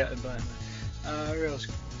was, from Captain Planet. Who else?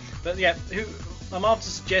 But yeah, I'm after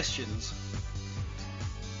suggestions.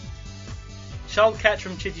 Charles Catch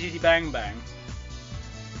from Chitty Chitty Bang Bang.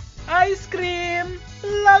 Ice cream,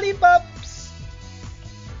 lollipops,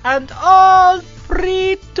 and all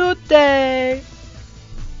free today.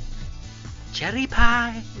 Cherry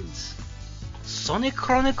pies, Sonic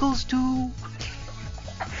Chronicles 2.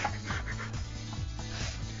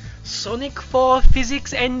 Sonic 4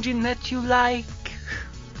 physics engine that you like.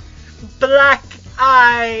 Black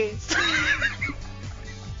eyes.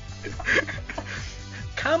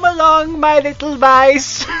 Come along, my little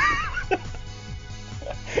mice.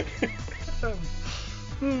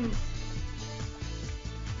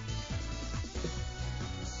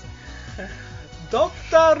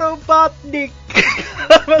 Dr. Robotnik.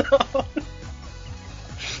 Come along.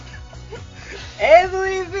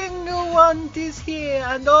 Everything you want is here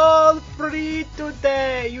and all free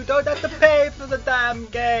today. You don't have to pay for the damn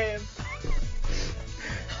game.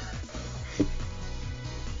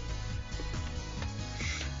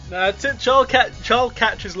 Now, Charles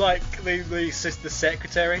Catch is like the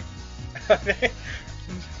secretary.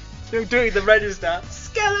 Doing the register.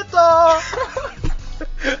 Skeletor!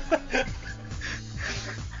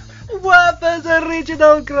 Whopper's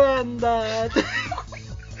original granddad.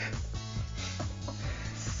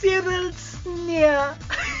 Cyril Sneer.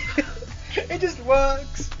 It just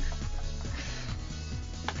works.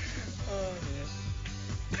 Oh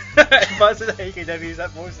yeah. Buzz and Hey, can never use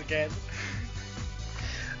that voice again.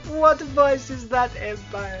 What voice is that,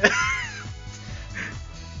 Empire?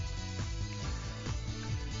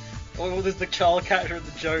 Or there's the child catcher and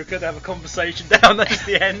the Joker to have a conversation down at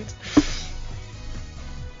the end.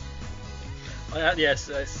 Yes,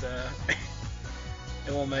 it's,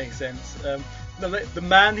 it all makes sense. The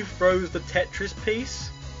man who throws the Tetris piece,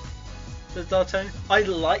 the D'Artagnan, I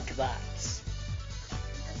like that.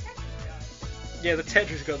 Yeah, the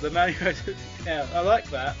Tetris god, the man who... yeah, I like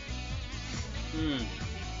that.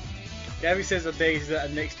 Gabby says that he's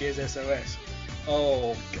at next year's SOS.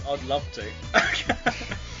 Oh, I'd love to.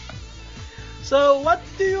 So, what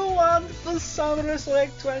do you want for Summer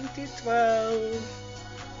Select 2012?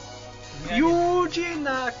 Yuji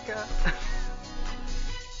Naka.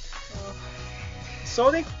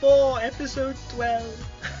 Sonic 4 Episode 12.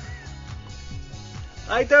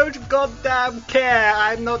 I don't goddamn care,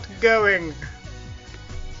 I'm not going.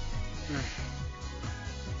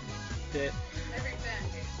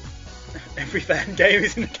 Every fan game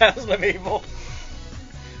is in the Council of Evil.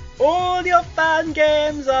 All your fan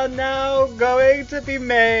games are now going to be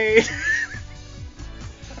made.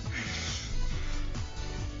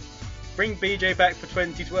 Bring BJ back for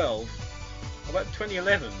 2012. How about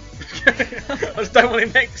 2011? I just don't want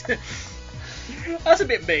him next. That's a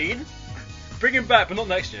bit mean. Bring him back, but not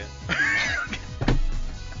next year.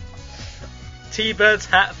 T-Bird's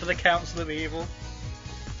hat for the Council of Evil.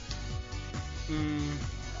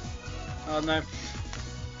 Oh no.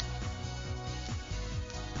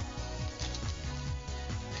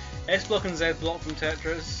 S block and Z block from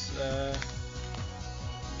Tetris.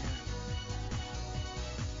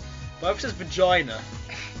 Well, it says vagina.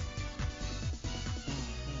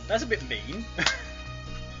 That's a bit mean.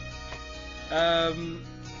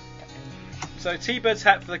 So T-Bird's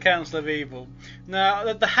hat for the Council of Evil.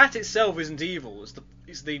 Now the hat itself isn't evil.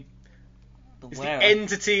 It's the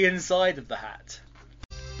entity inside of the hat.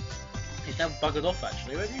 He's now buggered off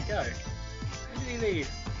actually. Where did he go? Where did he leave?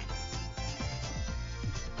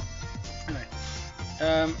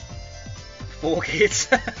 Anyway. 4 kids.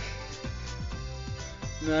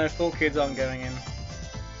 No, 4 kids aren't going in.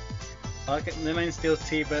 The man steals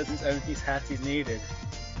T-Bird since only his hat is needed.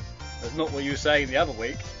 That's not what you were saying the other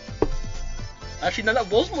week. Actually, no,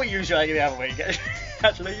 that wasn't what you were saying the other week.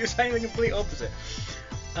 Actually, you were saying the complete opposite.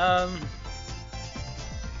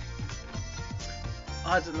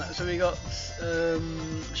 I don't know. So we got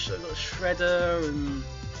Shredder and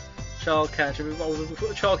Childcatcher. We put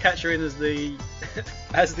the Childcatcher in as the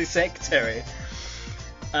as the secretary,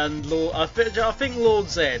 and Lord. I think Lord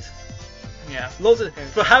Zed. Yeah. Lord Zed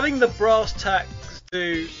for having the brass tacks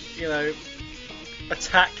to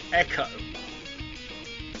attack Echo.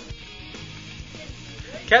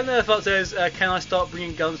 Captain Earthart says, "Can I start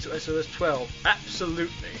bringing guns to SOS 12?"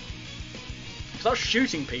 Absolutely. Start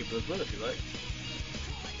shooting people as well if you like.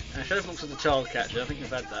 Sheriff looks at the child catcher. I think we've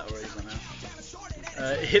had that already somehow.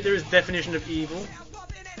 Hitler is the definition of evil.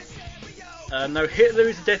 No, Hitler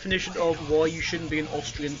is the definition of why you shouldn't be an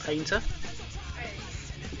Austrian painter.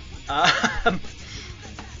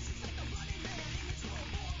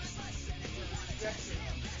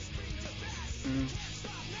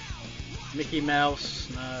 Mickey Mouse,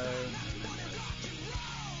 no.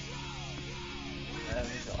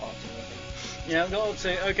 Yeah, I've got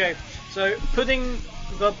R2. Okay, so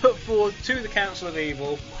I've put forward to the Council of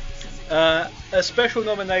Evil a special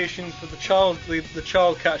nomination for the child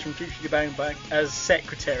catcher from Future Bang Bang as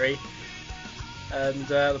secretary, and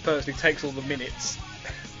the person who takes all the minutes.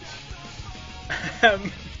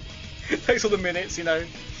 Takes all the minutes,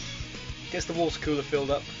 gets the water cooler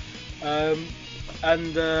filled up.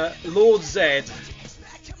 And Lord Zed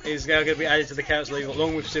is now going to be added to the Council of Evil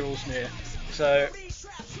along with Cyril Smear. So,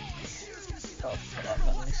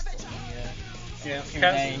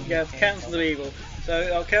 Council of Evil.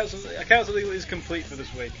 So our Council of Evil is complete for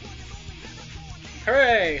this week.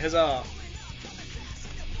 Hooray! Huzzah!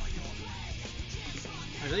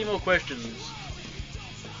 Is there any more questions?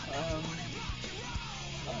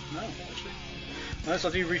 No, actually. Unless I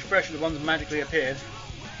do refresh the ones that magically appeared.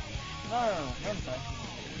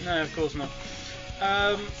 No, of course not.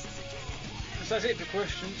 So that's it for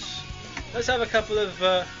questions. Let's have a couple of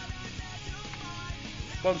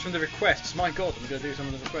ones from the requests. My God, I'm going to do some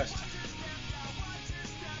of the requests.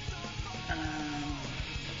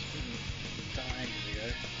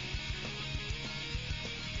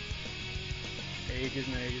 Ages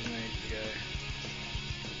and ages and ages ago.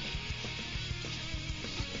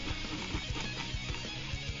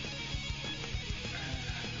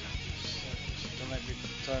 Done every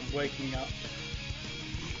time waking up.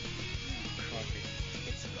 Crikey.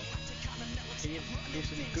 Can you do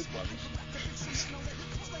some good ones?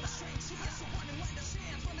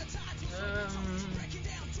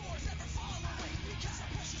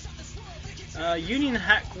 Union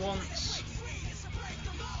Hack wants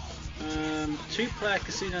 2-player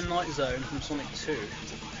Casino Night Zone from Sonic 2.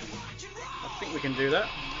 I think we can do that.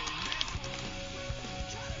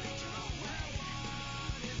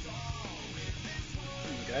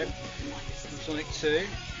 There we go. From Sonic 2,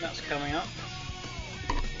 that's coming up.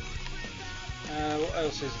 What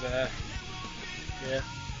else is there? Yeah.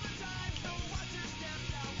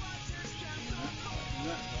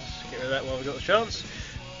 Let's get rid of that while we've got the chance.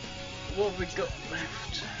 What have we got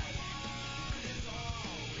left?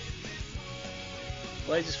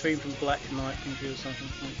 Latest theme from Black Knight, computer something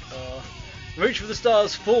from Car. Reach for the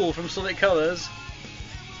Stars Fall from Sonic Colors.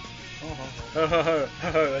 Ho ho ho ho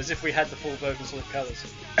ho, as if we had the full version of Sonic Colors.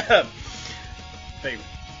 Theme.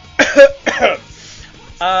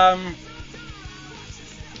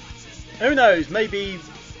 Who knows? Maybe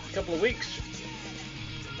a couple of weeks.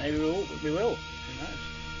 Maybe we will. Who knows?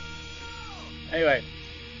 Anyway,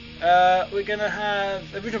 we're gonna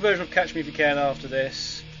have the original version of Catch Me If You Can after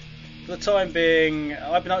this. For the time being,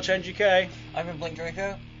 I've been Archangel UK. I've been Blink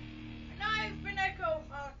Draco. And I've been Echo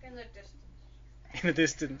Hawk in the distance. In the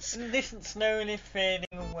distance. In the distance, slowly fading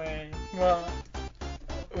away. Well,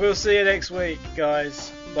 we'll see you next week,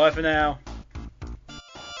 guys. Bye for now.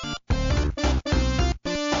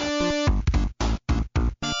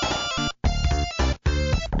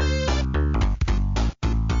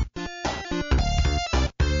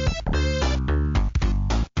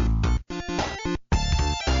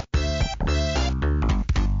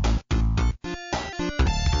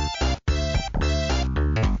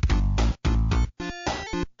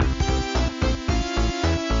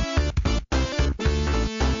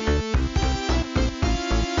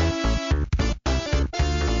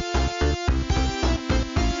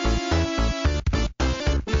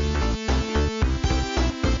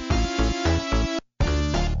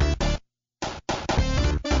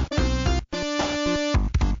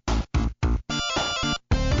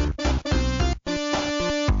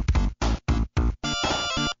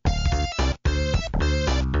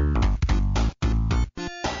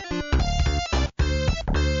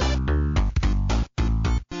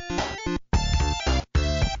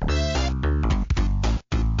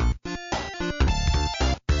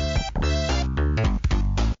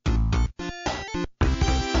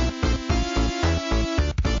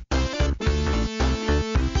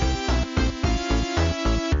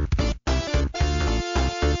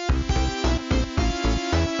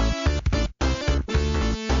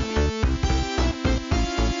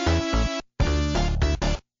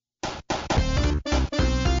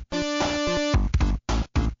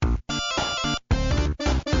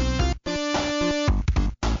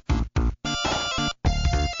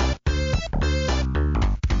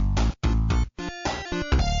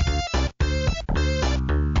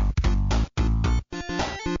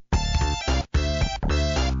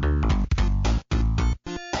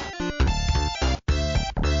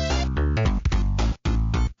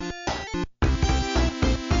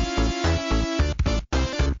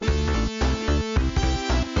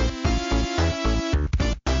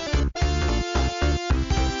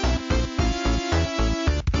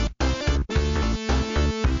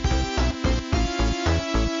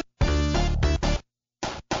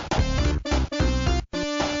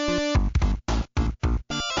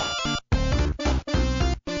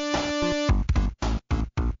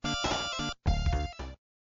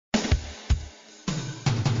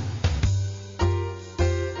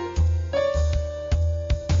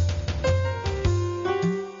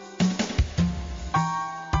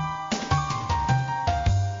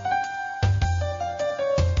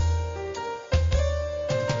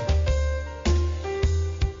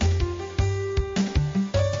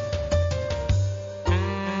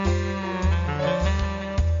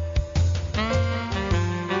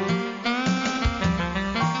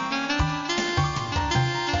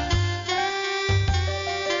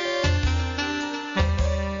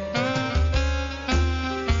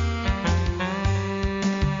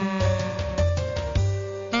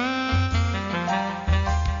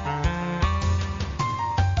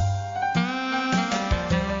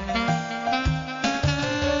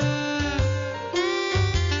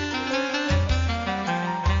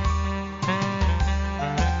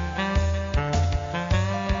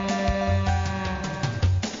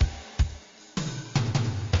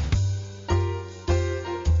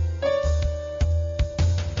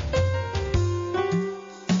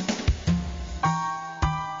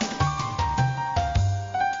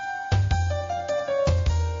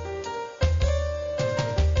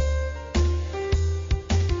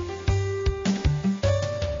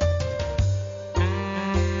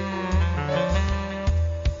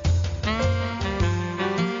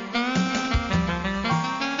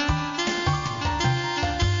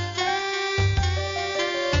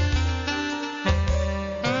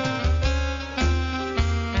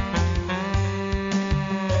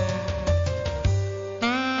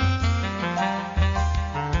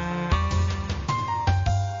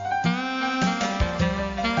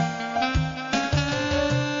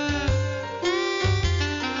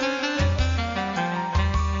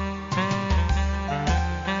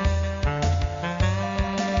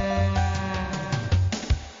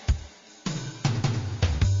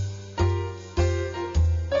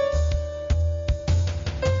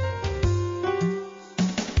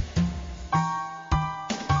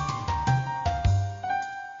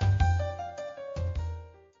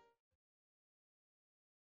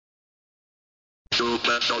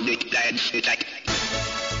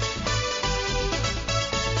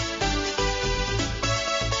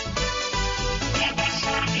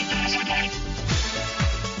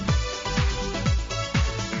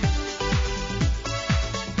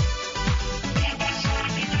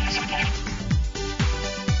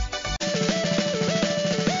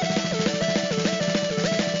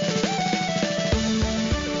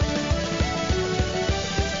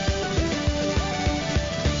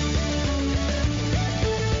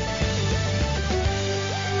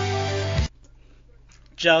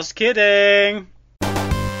 Just kidding.